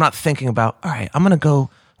conscious. I'm not thinking about. All right, I'm gonna go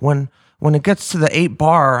when it gets to the 8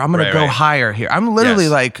 bar. I'm gonna go higher here. I'm literally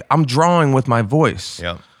like I'm drawing with my voice.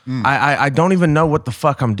 Yeah. I don't even know what the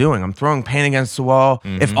fuck I'm doing. I'm throwing paint against the wall.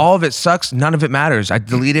 If all of it sucks, none of it matters. I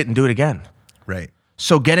delete it and do it again. Right.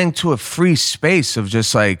 So getting to a free space of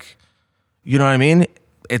just like, you know what I mean?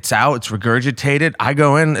 It's out, it's regurgitated. I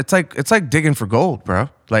go in, it's like digging for gold, bro.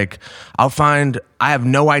 Like I have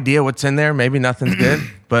no idea what's in there. Maybe nothing's good,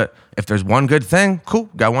 but if there's one good thing, cool,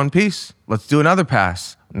 got one piece. Let's do another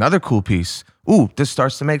pass, another cool piece. Ooh, this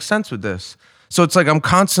starts to make sense with this. So it's like I'm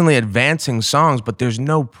constantly advancing songs, but there's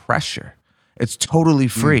no pressure. It's totally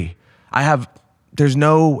free. There's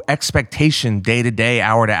no expectation day to day,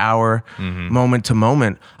 hour to hour, moment to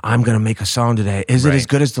moment. I'm going to make a song today. Is it as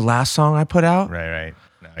good as the last song I put out? Right.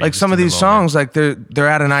 No, Like some of these songs, like they're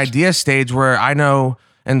at an idea stage where I know,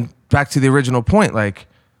 and back to the original point, like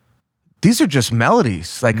these are just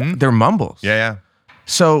melodies. Like they're mumbles. Yeah.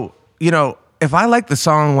 So, you know, if I like the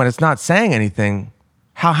song when it's not saying anything,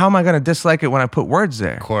 how am I going to dislike it when I put words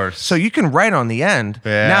there? Of course. So you can write on the end.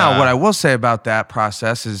 Yeah. Now, what I will say about that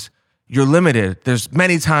process is, you're limited. There's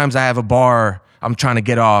many times I have a bar I'm trying to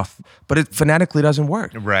get off, but it phonetically doesn't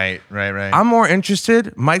work. Right. I'm more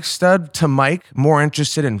interested, Mike Stud to Mike, more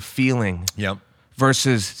interested in feeling Yep.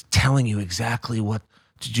 versus telling you exactly what.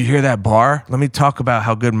 Did you hear that bar? Let me talk about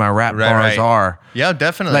how good my rap bars are. Yeah,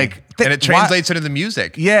 definitely. Like, and it translates into the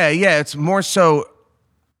music. Yeah. It's more so.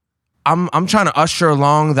 I'm trying to usher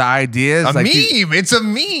along the ideas. A like meme. It's a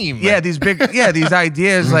meme. Yeah, these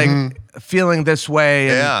ideas like feeling this way.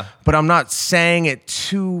 But I'm not saying it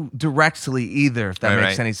too directly either, if that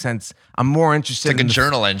makes any sense. I'm more interested It's like in a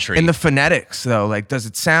journal entry. in the phonetics though. Like, does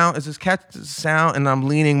it sound, does it sound? And I'm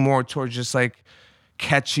leaning more towards just like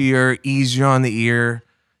catchier, easier on the ear,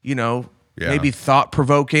 maybe thought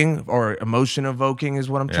provoking or emotion evoking is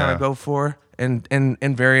what I'm trying to go for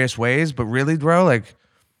in various ways. But really, bro, like,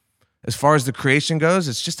 as far as the creation goes,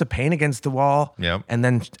 it's just a paint against the wall. Yep. And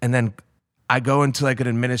then I go into like an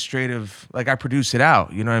administrative, like I produce it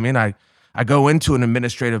out. You know what I mean? I go into an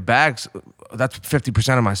administrative bag. That's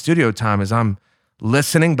 50% of my studio time is I'm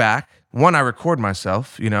listening back. One, I record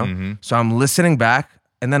myself, so I'm listening back,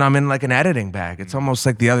 and then I'm in like an editing bag. It's almost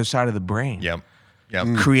like the other side of the brain. Yep.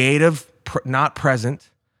 Creative, not present,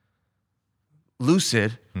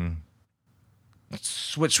 lucid.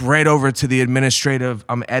 Switch right over to the administrative.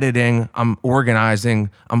 I'm editing, I'm organizing,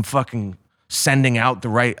 I'm fucking sending out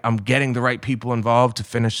I'm getting the right people involved to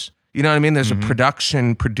finish. You know what I mean? There's a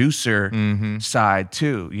producer side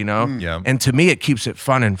too, Yeah. And to me, it keeps it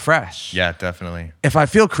fun and fresh. Yeah, definitely. If I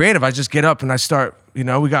feel creative, I just get up and I start, we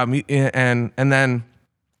got me, and then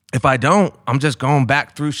if I don't, I'm just going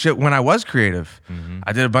back through shit when I was creative.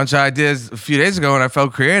 I did a bunch of ideas a few days ago and I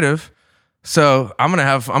felt creative. So I'm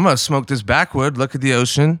gonna smoke this backwood, look at the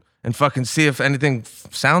ocean, and fucking see if anything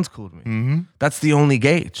sounds cool to me. That's the only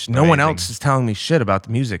gauge. No one else is telling me shit about the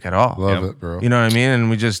music at all. Love it, bro. You know what I mean? And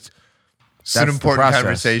we just It's an important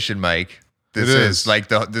conversation, Mike. This is like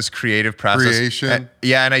this creative process. Creation. And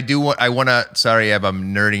I want to, sorry, Eb,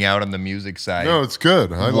 I'm nerding out on the music side. No, it's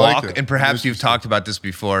good. I like it. And perhaps you've talked about this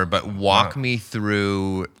before, but walk me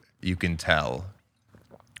through, You Can Tell.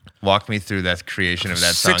 Walk me through that creation of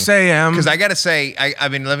that song. 6 a.m. Because I got to say, I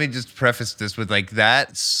mean, let me just preface this with like,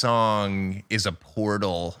 that song is a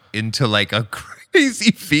portal into like a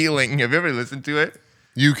crazy feeling. Have you ever listened to it?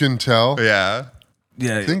 You Can Tell. Yeah.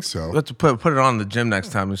 Yeah, I think so. We have to put it on in the gym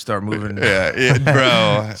next time and start moving.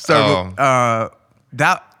 Bro.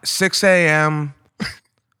 That 6 a.m.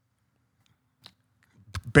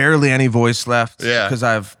 barely any voice left. Yeah. Because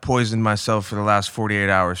I've poisoned myself for the last 48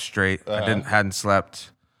 hours straight. I hadn't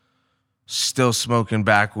slept. Still smoking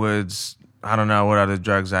backwoods. I don't know what other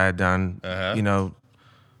drugs I had done.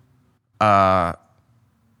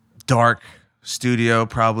 Dark studio,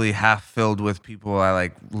 probably half filled with people I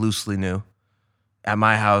like loosely knew. At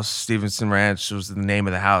my house, Stevenson Ranch was the name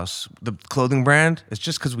of the house. The clothing brand, it's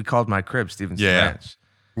just because we called my crib Stevenson Ranch.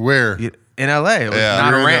 Where? In LA. It was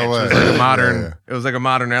not a You're in ranch. LA. It was like a modern. Yeah. It was like a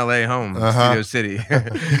modern LA home, Studio City.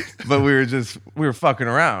 But we were fucking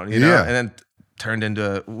around, and then turned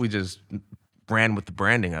into, we just ran with the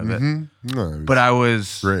branding of it. No, But I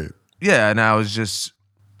was great. Yeah, and I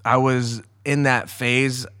was in that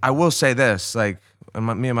phase. I will say this, like,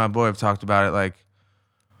 me and my boy have talked about it, like,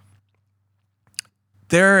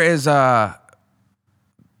 there's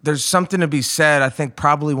something to be said. I think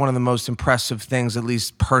probably one of the most impressive things, at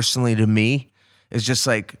least personally to me, is just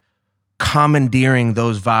like commandeering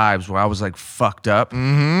those vibes where I was like fucked up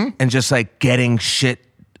and just like getting shit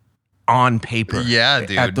on paper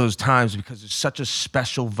dude. at those times, because it's such a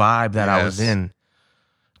special vibe that I was in.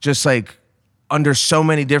 Just like under so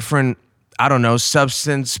many different, I don't know,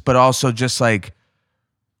 substance, but also just like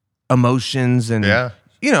emotions and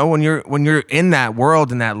when you're in that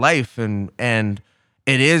world and that life and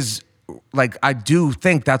it is like, I do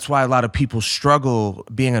think that's why a lot of people struggle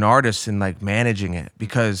being an artist and like managing it,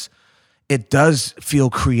 because it does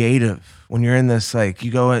feel creative when you're in this, like,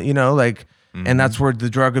 you go, and that's where the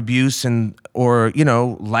drug abuse or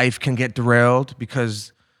life can get derailed,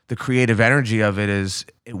 because the creative energy of it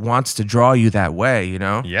wants to draw you that way,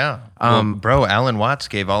 Yeah. Bro, Alan Watts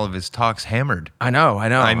gave all of his talks hammered. I know.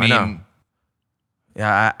 I mean,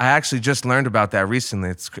 yeah, I actually just learned about that recently.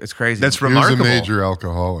 It's crazy. That's remarkable. He was a major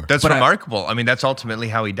alcoholic. That's remarkable. I mean, that's ultimately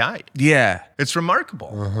how he died. Yeah. It's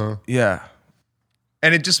remarkable. Yeah.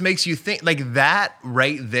 And it just makes you think, like, that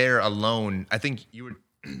right there alone. I think you were,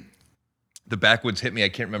 the backwoods hit me. I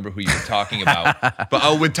can't remember who you were talking about.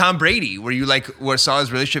 But with Tom Brady, where you saw his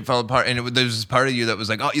relationship fall apart, and there's this part of you that was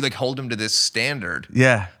like, oh, you like hold him to this standard.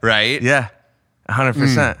 Yeah. Right? Yeah.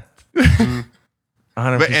 100%.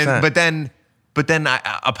 100%. But then But then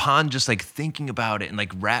upon just like thinking about it and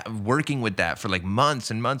like working with that for like months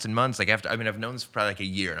and months and months, like I've known this for probably like a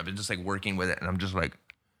year, and I've been just like working with it, and I'm just like,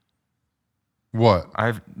 What?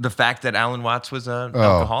 the fact that Alan Watts was an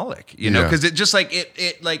alcoholic, you know, yeah. because it just like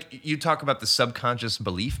it like you talk about the subconscious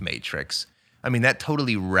belief matrix. I mean, that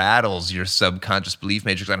totally rattles your subconscious belief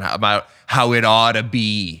matrix about how it ought to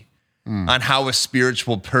be, on how a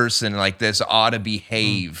spiritual person like this ought to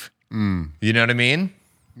behave. You know what I mean?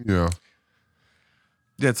 Yeah.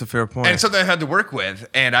 Yeah, it's a fair point. And it's something I had to work with,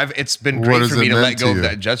 and it's been What great does for me it to mean let go to of you?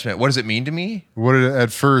 that judgment. What does it mean to me? What did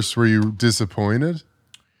at first were you disappointed?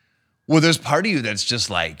 Well, there's part of you that's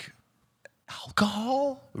just like,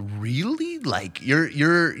 alcohol? Really? Like you're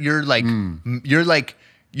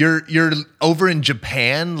over in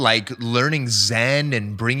Japan, like learning Zen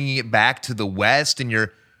and bringing it back to the West, and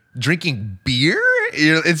you're drinking beer?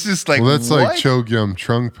 It's just like, Well, that's what? like Chogyam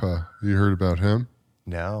Trungpa. You heard about him?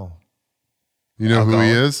 No. You know who he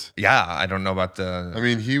Alcohol? is? Yeah, I don't know about the. I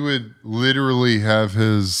mean, he would literally have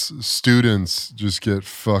his students just get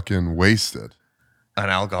fucking wasted. On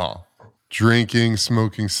alcohol. Drinking,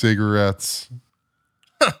 smoking cigarettes,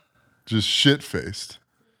 just shit-faced.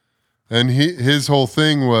 And his whole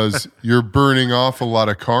thing was, you're burning off a lot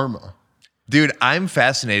of karma. Dude, I'm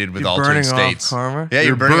fascinated with You're altered burning off states. karma? Yeah,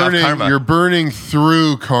 you're burning off karma. You're burning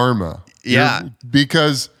through karma. Yeah.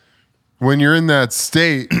 Because when you're in that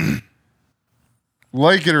state,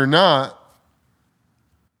 like it or not,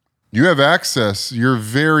 you have access. You're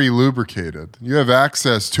very lubricated. You have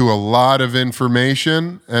access to a lot of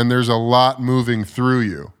information, and there's a lot moving through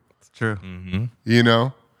you. It's true. You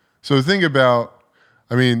know? So think about,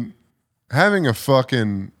 I mean, having a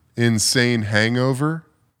fucking insane hangover,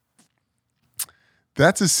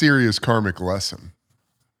 that's a serious karmic lesson.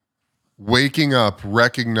 Waking up,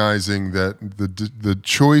 recognizing that the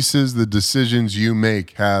choices, the decisions you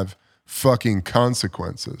make have fucking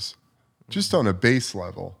consequences. Just on a base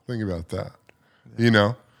level. Think about that. You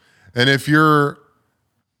know? And if you're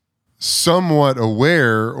somewhat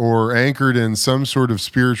aware or anchored in some sort of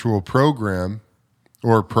spiritual program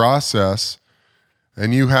or process,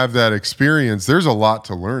 and you have that experience, there's a lot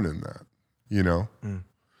to learn in that, you know?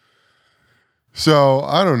 So,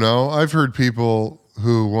 I don't know. I've heard people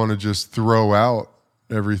who want to just throw out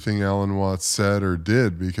everything Alan Watts said or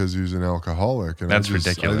did because he was an alcoholic. And That's I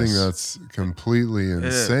ridiculous. think that's completely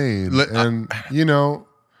insane. Look, And, you know,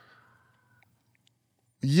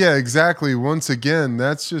 yeah, exactly. Once again,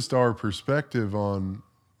 that's just our perspective on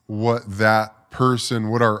what that person,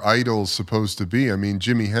 what our idol's supposed to be. I mean,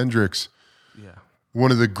 Jimi Hendrix, one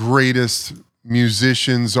of the greatest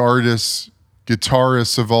musicians, artists,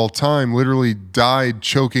 guitarists of all time, literally died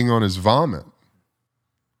choking on his vomit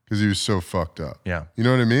because he was so fucked up. Yeah. You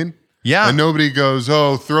know what I mean? Yeah. And nobody goes,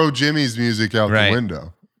 oh, throw Jimmy's music out Right. the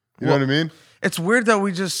window. You know what I mean? It's weird that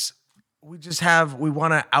we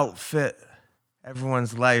want to outfit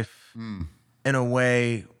everyone's life in a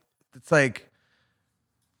way. It's like,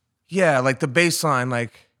 yeah, like the baseline,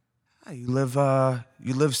 like you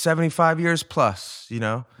live 75 years plus, you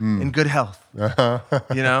know, in good health.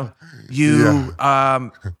 You know, you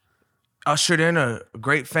ushered in a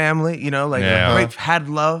great family, you know, like had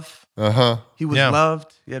love. He was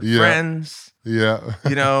loved. He had friends. Yeah.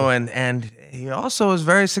 You know, and he also was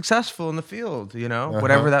very successful in the field, you know,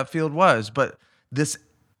 whatever that field was. But this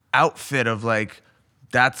outfit of like,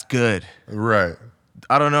 that's good. Right.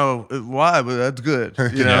 I don't know why, but that's good.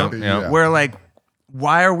 You know, Yeah. where like,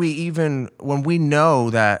 why are we even, when we know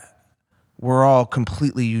that we're all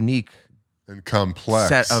completely unique And complex.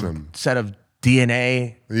 set of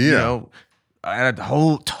DNA, you know, and a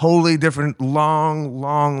whole totally different long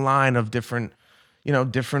line of different, you know,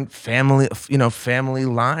 different family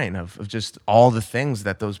line of just all the things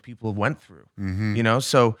that those people went through, you know?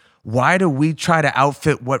 So why do we try to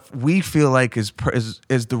outfit what we feel like is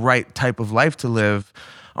the right type of life to live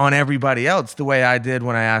on everybody else, the way I did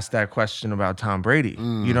when I asked that question about Tom Brady?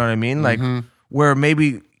 You know what I mean? Like where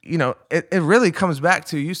maybe, you know, it really comes back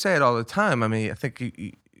to, you say it all the time. I mean, I think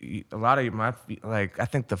a lot of I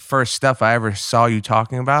think the first stuff I ever saw you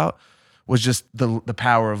talking about was just the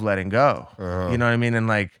power of letting go. You know what I mean? And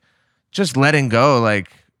like just letting go,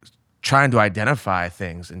 like trying to identify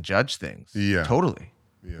things and judge things. Yeah. Totally.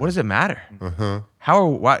 Yeah. What does it matter?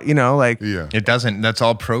 Why, you know, like It doesn't. That's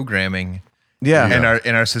all programming. yeah.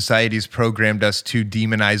 And our society's programmed us to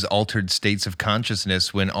demonize altered states of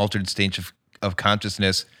consciousness when altered states of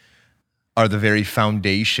consciousness are the very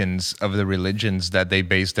foundations of the religions that they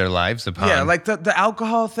base their lives upon. Yeah, like the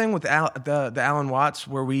alcohol thing with the Alan Watts,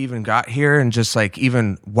 where we even got here, and just like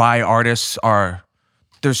even why artists are,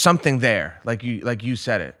 there's something there, like you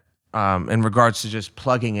said it, in regards to just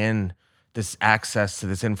plugging in this access to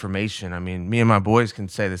this information. I mean, me and my boys can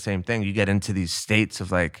say the same thing. You get into these states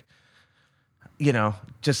of like, you know,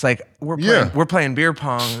 just like we're playing beer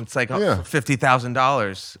pong. It's like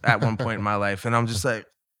 $50,000 at one point in my life, and I'm just like,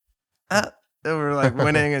 we're like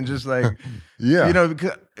winning and just like, you know,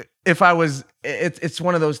 because if I was, it's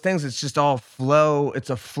one of those things. It's just all flow. It's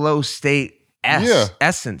a flow state.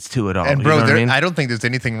 Essence to it all. And bro, you know what I mean? I don't think there's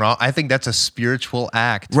anything wrong. I think that's a spiritual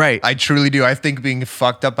act. Right. I truly do. I think being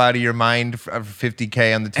fucked up out of your mind for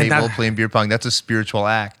 $50K on the table playing beer pong, that's a spiritual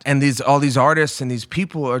act. And all these artists and these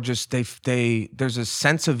people are just, there's a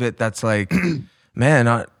sense of it that's like,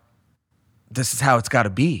 man, this is how it's got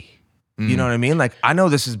to be. You know what I mean? Like, I know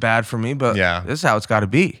this is bad for me, but this is how it's got to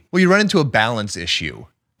be. Well, you run into a balance issue.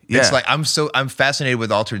 Yeah. It's like, I'm fascinated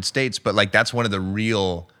with altered states, but like, that's one of the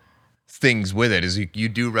real things with it is you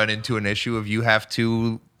do run into an issue of you have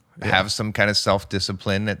to have some kind of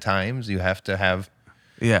self-discipline at times. You have to have,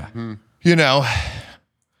 you know,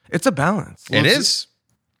 it's a balance. It is.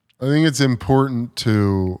 I think it's important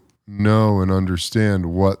to know and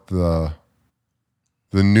understand what the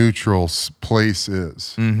neutral place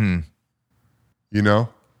is. Mm-hmm. You know?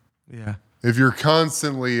 Yeah. If you're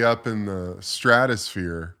constantly up in the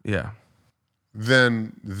stratosphere,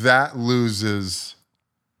 then that loses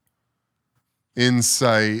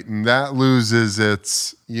insight and that loses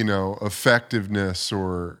its, you know, effectiveness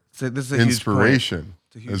or this is inspiration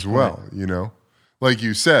as well, you know? Like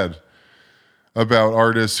you said about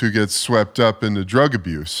artists who get swept up into drug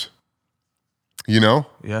abuse, you know?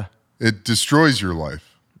 Yeah. It destroys your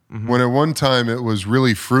life. Mm-hmm. When at one time it was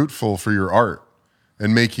really fruitful for your art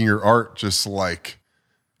and making your art just like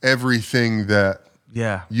everything that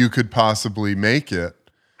you could possibly make it,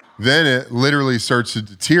 then it literally starts to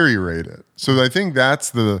deteriorate it. So I think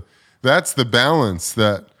that's the balance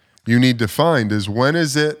that you need to find is when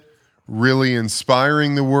is it really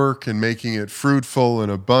inspiring the work and making it fruitful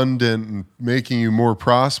and abundant and making you more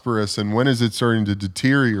prosperous, and when is it starting to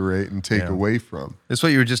deteriorate and take away from? That's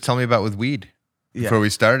what you were just telling me about with weed before we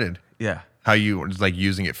started. Yeah. How you were like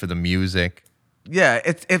using it for the music. Yeah,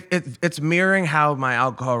 it's mirroring how my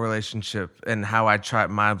alcohol relationship and how I tried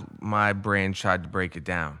my brain tried to break it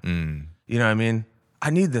down. You know what I mean? I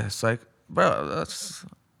need this, like, bro.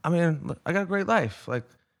 I got a great life. Like,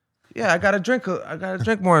 yeah, I gotta drink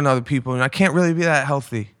more than other people, and I can't really be that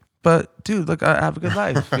healthy. But dude, look, I have a good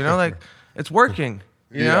life. You know, like it's working.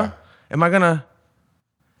 You know, am I gonna?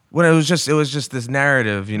 When it was just this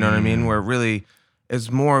narrative. You know what I mean? Where it really is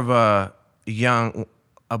more of a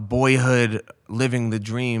boyhood living the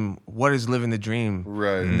dream. What is living the dream?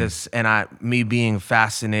 Right. Me being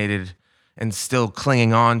fascinated and still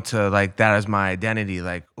clinging on to like that as my identity.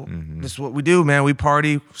 Like, this is what we do, man. We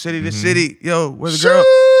party city to city. Yo, where the girls?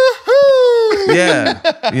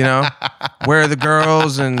 Yeah, you know, where are the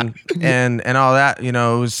girls and all that? You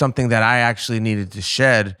know, it was something that I actually needed to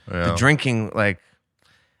shed. Yeah. The drinking, like,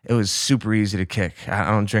 it was super easy to kick. I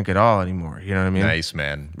don't drink at all anymore. You know what I mean? Nice,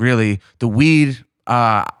 man. Really, the weed.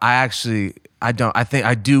 I think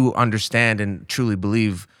I do understand and truly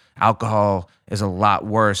believe alcohol is a lot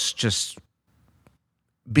worse. Just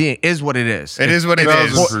is what it is. It is what it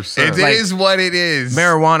is. It is what it is.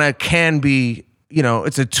 Marijuana can be, you know,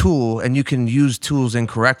 it's a tool, and you can use tools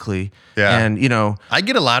incorrectly. Yeah. And you know, I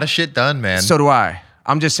get a lot of shit done, man. So do I.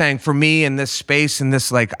 I'm just saying, for me in this space, in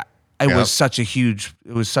this like. It was such a huge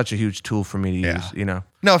tool for me to use, you know.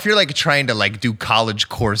 No, if you're like trying to like do college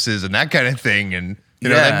courses and that kind of thing, and you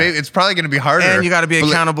know, then maybe it's probably going to be harder. And you got to be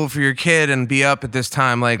accountable for your kid and be up at this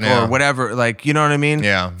time, like or whatever, like you know what I mean.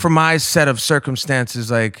 Yeah. For my set of circumstances,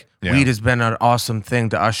 like weed has been an awesome thing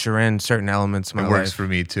to usher in certain elements of my life. It works for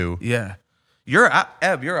me too. Yeah.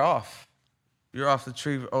 Eb, you're off. You're off the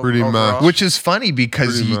tree. Pretty much. Which is funny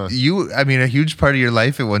because you, I mean, a huge part of your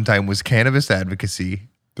life at one time was cannabis advocacy.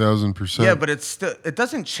 1,000%. Yeah, but it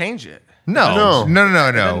doesn't change it. No. It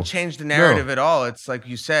doesn't change the narrative at all. It's like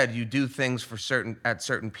you said, you do things at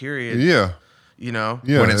certain periods. Yeah. You know?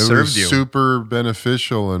 Yeah, when it served was you. Super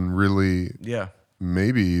beneficial and really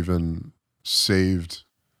maybe even saved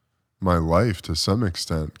my life to some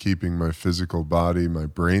extent, keeping my physical body, my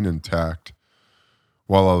brain intact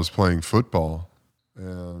while I was playing football,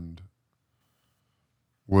 and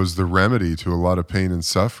was the remedy to a lot of pain and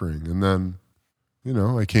suffering. And then you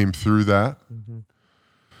know, I came through that,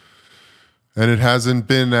 and it hasn't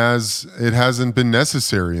been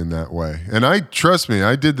necessary in that way. And trust me,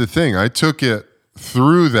 I did the thing. I took it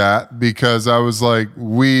through that because I was like,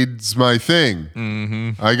 weed's my thing.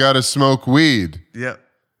 Mm-hmm. I got to smoke weed. Yep.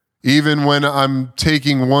 Even when I'm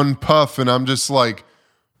taking one puff and I'm just like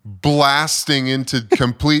blasting into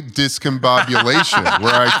complete discombobulation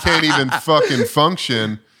where I can't even fucking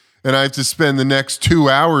function. and I have to spend the next 2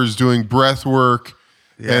 hours doing breath work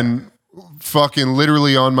and fucking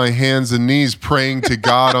literally on my hands and knees praying to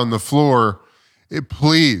God on the floor,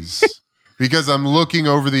 please, because I'm looking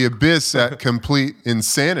over the abyss at complete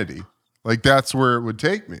insanity. Like that's where it would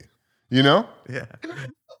take me, you know? Yeah.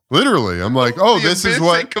 Literally, I'm like, oh, this is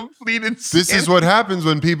what happens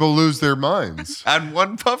when people lose their minds. On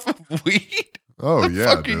one puff of weed. Oh the yeah,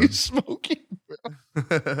 fuck are you dude. smoking?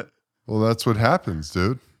 Well, that's what happens,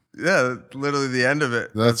 dude. Yeah, literally the end of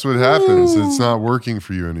it. That's what happens. It's not working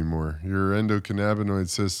for you anymore. Your endocannabinoid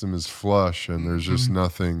system is flush and there's just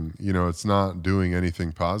nothing, it's not doing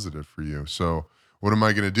anything positive for you. So what am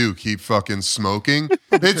I going to do? Keep fucking smoking?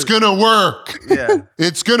 It's going to work. Yeah.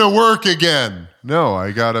 It's going to work again. No,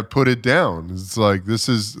 I got to put it down. It's like,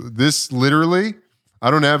 this literally,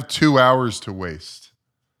 I don't have 2 hours to waste.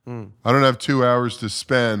 I don't have 2 hours to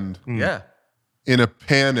spend in a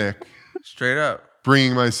panic. Straight up.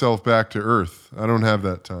 Bringing myself back to earth. I don't have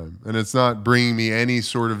that time. And it's not bringing me any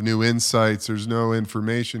sort of new insights. There's no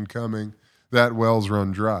information coming. That well's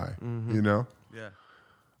run dry, Yeah.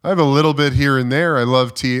 I have a little bit here and there. I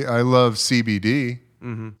love CBD.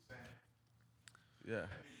 Yeah.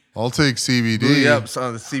 I'll take CBD. Blew up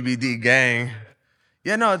on the CBD gang.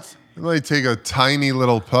 Yeah, no, it's I might take a tiny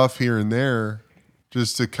little puff here and there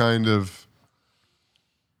just to kind of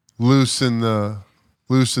loosen the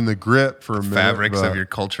grip for a minute. Fabrics of your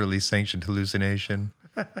culturally sanctioned hallucination.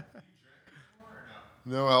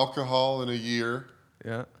 No alcohol in a year.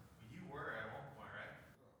 yeah.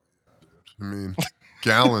 I mean,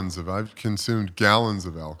 I've consumed gallons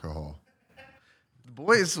of alcohol.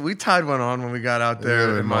 Boys, we tied one on when we got out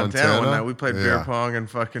there Yeah, in Montana one Montana? night. We played beer Yeah. pong and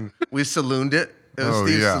we salooned it. It was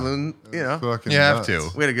Steve's saloon, Fucking You have nuts. to.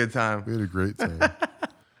 We had a good time. We had a great time.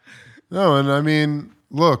 No, and I mean,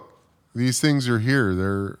 look, these things are here.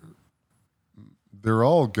 They're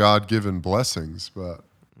all God-given blessings, but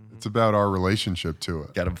it's about our relationship to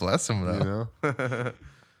it. Gotta bless him, though. You know?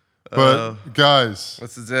 But guys,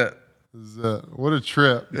 This is it. what a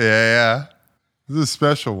trip. Yeah. This is a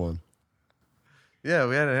special one. Yeah,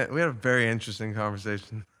 we had a very interesting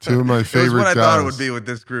conversation. Two of my It was favorite what I guys. thought it would be with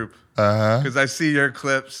this group. Uh-huh. Because I see your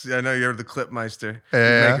clips. I know you're the clip meister.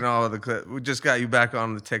 Yeah. You're making all of the clips. We just got you back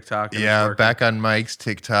on the TikTok. and it's Yeah, working. back on Mike's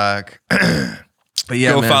TikTok. But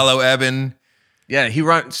yeah, Go man. follow Eben. Yeah, he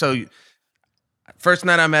run. So first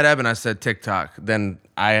night I met Eben, I said TikTok. Then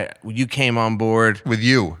you came on board, With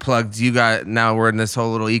you. plugged. You got now we're in this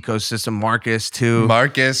whole little ecosystem. Marcus too.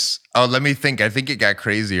 Marcus. Oh, let me think. I think it got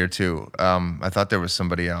crazier too. I thought there was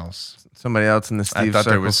somebody else. Somebody else in the Steve I thought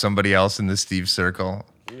circle. there was somebody else in the Steve circle.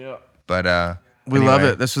 Yeah. But We love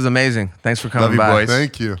it. This was amazing. Thanks for coming Love you, by. boys.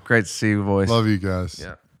 Thank you. Great to see you, boys. Love you guys.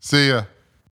 Yeah. See ya.